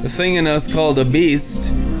thing in us called a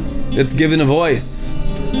beast that's given a voice.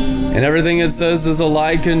 And everything it says is a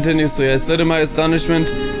lie continuously. I said in my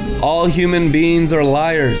astonishment, all human beings are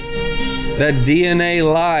liars. That DNA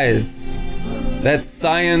lies. That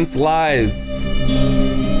science lies.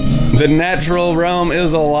 The natural realm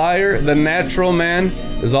is a liar. The natural man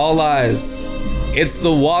is all lies. It's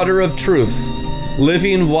the water of truth.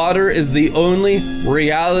 Living water is the only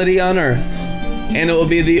reality on earth. And it will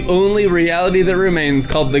be the only reality that remains,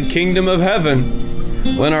 called the kingdom of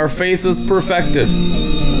heaven, when our faith is perfected.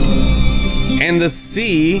 And the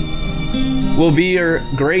sea will be your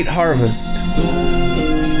great harvest.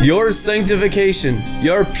 Your sanctification,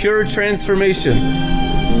 your pure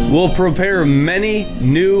transformation will prepare many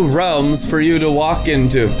new realms for you to walk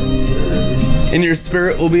into. And your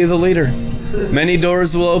spirit will be the leader. Many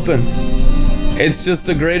doors will open. It's just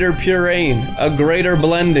a greater pureeing, a greater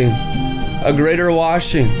blending, a greater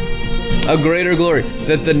washing, a greater glory.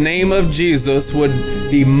 That the name of Jesus would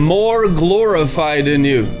be more glorified in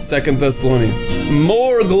you, 2 Thessalonians.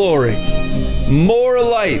 More glory, more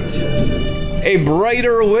light, a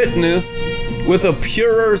brighter witness with a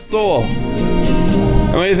purer soul.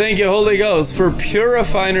 And we thank you, Holy Ghost, for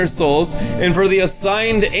purifying our souls and for the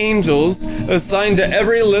assigned angels assigned to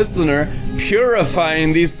every listener,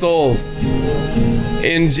 purifying these souls.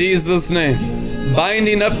 In Jesus' name,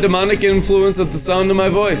 binding up demonic influence at the sound of my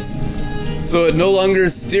voice, so it no longer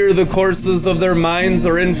steer the courses of their minds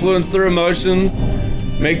or influence their emotions,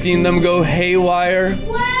 making them go haywire.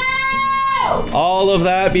 All of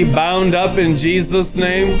that be bound up in Jesus'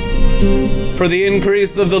 name. For the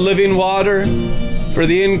increase of the living water, for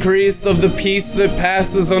the increase of the peace that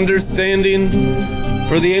passes understanding,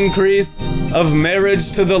 for the increase of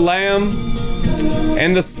marriage to the Lamb,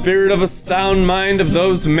 and the spirit of a sound mind of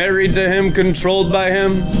those married to Him, controlled by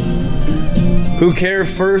Him, who care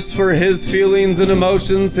first for His feelings and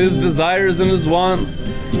emotions, His desires and His wants,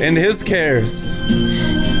 and His cares.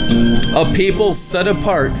 A people set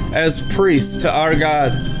apart as priests to our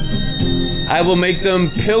God. I will make them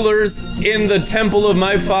pillars in the temple of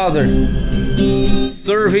my Father,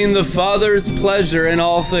 serving the Father's pleasure in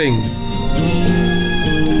all things.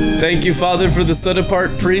 Thank you, Father, for the set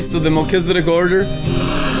apart priests of the Melchizedek order.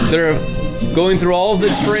 They're going through all the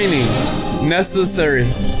training necessary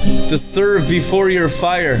to serve before your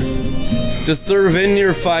fire, to serve in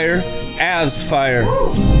your fire as fire.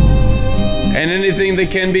 And anything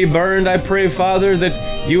that can be burned, I pray, Father,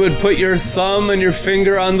 that you would put your thumb and your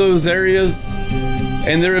finger on those areas,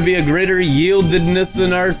 and there would be a greater yieldedness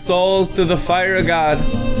in our souls to the fire of God.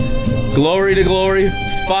 Glory to glory,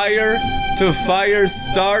 fire to fire,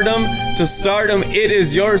 stardom to stardom. It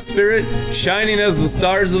is your spirit shining as the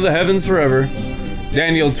stars of the heavens forever.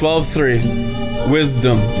 Daniel 12:3.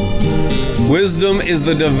 Wisdom. Wisdom is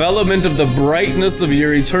the development of the brightness of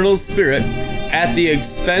your eternal spirit at the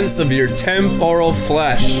expense of your temporal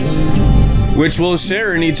flesh, which will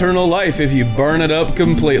share in eternal life if you burn it up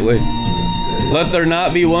completely. Let there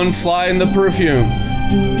not be one fly in the perfume,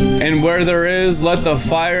 and where there is, let the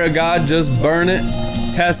fire of God just burn it.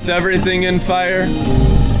 Test everything in fire.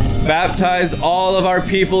 Baptize all of our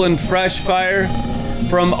people in fresh fire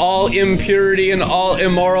from all impurity and all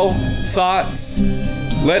immoral thoughts.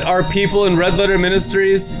 Let our people in Red Letter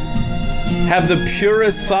Ministries have the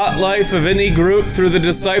purest thought life of any group through the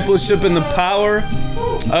discipleship and the power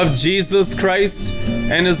of Jesus Christ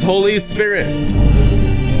and His Holy Spirit.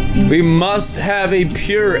 We must have a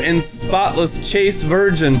pure and spotless chaste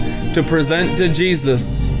virgin to present to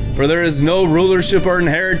Jesus, for there is no rulership or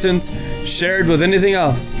inheritance shared with anything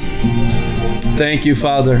else. Thank you,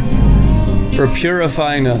 Father, for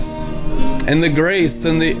purifying us, and the grace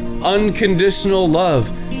and the unconditional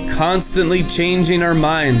love constantly changing our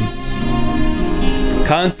minds,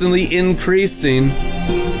 constantly increasing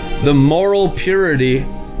the moral purity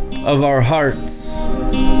of our hearts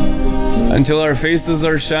until our faces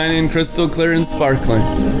are shining crystal clear and sparkling,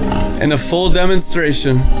 and a full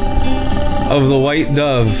demonstration of the white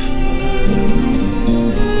dove.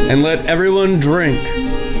 And let everyone drink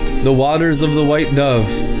the waters of the white dove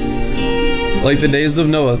like the days of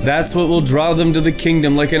Noah. That's what will draw them to the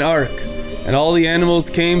kingdom, like an ark. And all the animals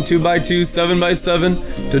came 2 by 2, 7 by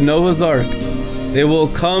 7 to Noah's ark. They will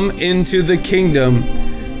come into the kingdom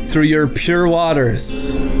through your pure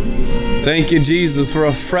waters. Thank you, Jesus, for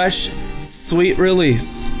a fresh, sweet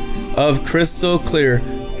release of crystal clear,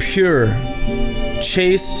 pure,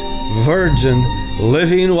 chaste, virgin,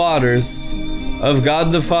 living waters of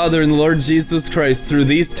God the Father and the Lord Jesus Christ through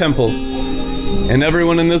these temples and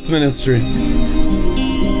everyone in this ministry.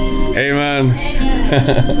 Amen.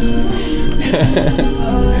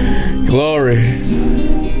 Glory.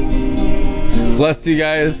 Bless you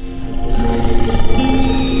guys.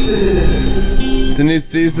 It's a new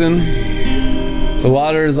season. The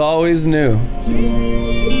water is always new.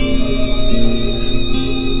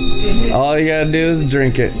 All you gotta do is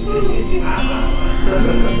drink it.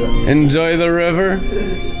 Enjoy the river.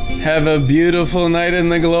 Have a beautiful night in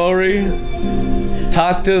the glory.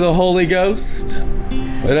 Talk to the Holy Ghost.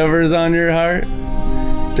 Whatever's on your heart.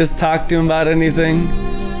 Just talk to Him about anything.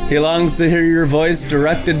 He longs to hear your voice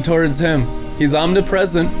directed towards Him. He's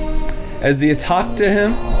omnipresent. As you talk to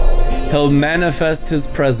Him, He'll manifest His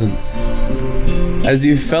presence. As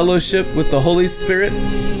you fellowship with the Holy Spirit,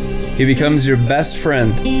 He becomes your best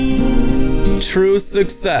friend. True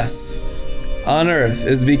success on earth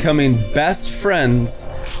is becoming best friends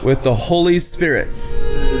with the Holy Spirit.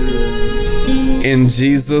 In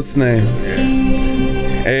Jesus' name.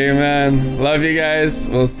 Amen. Love you guys.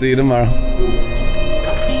 We'll see you tomorrow.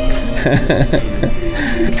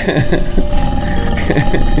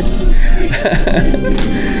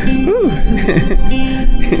 Woo.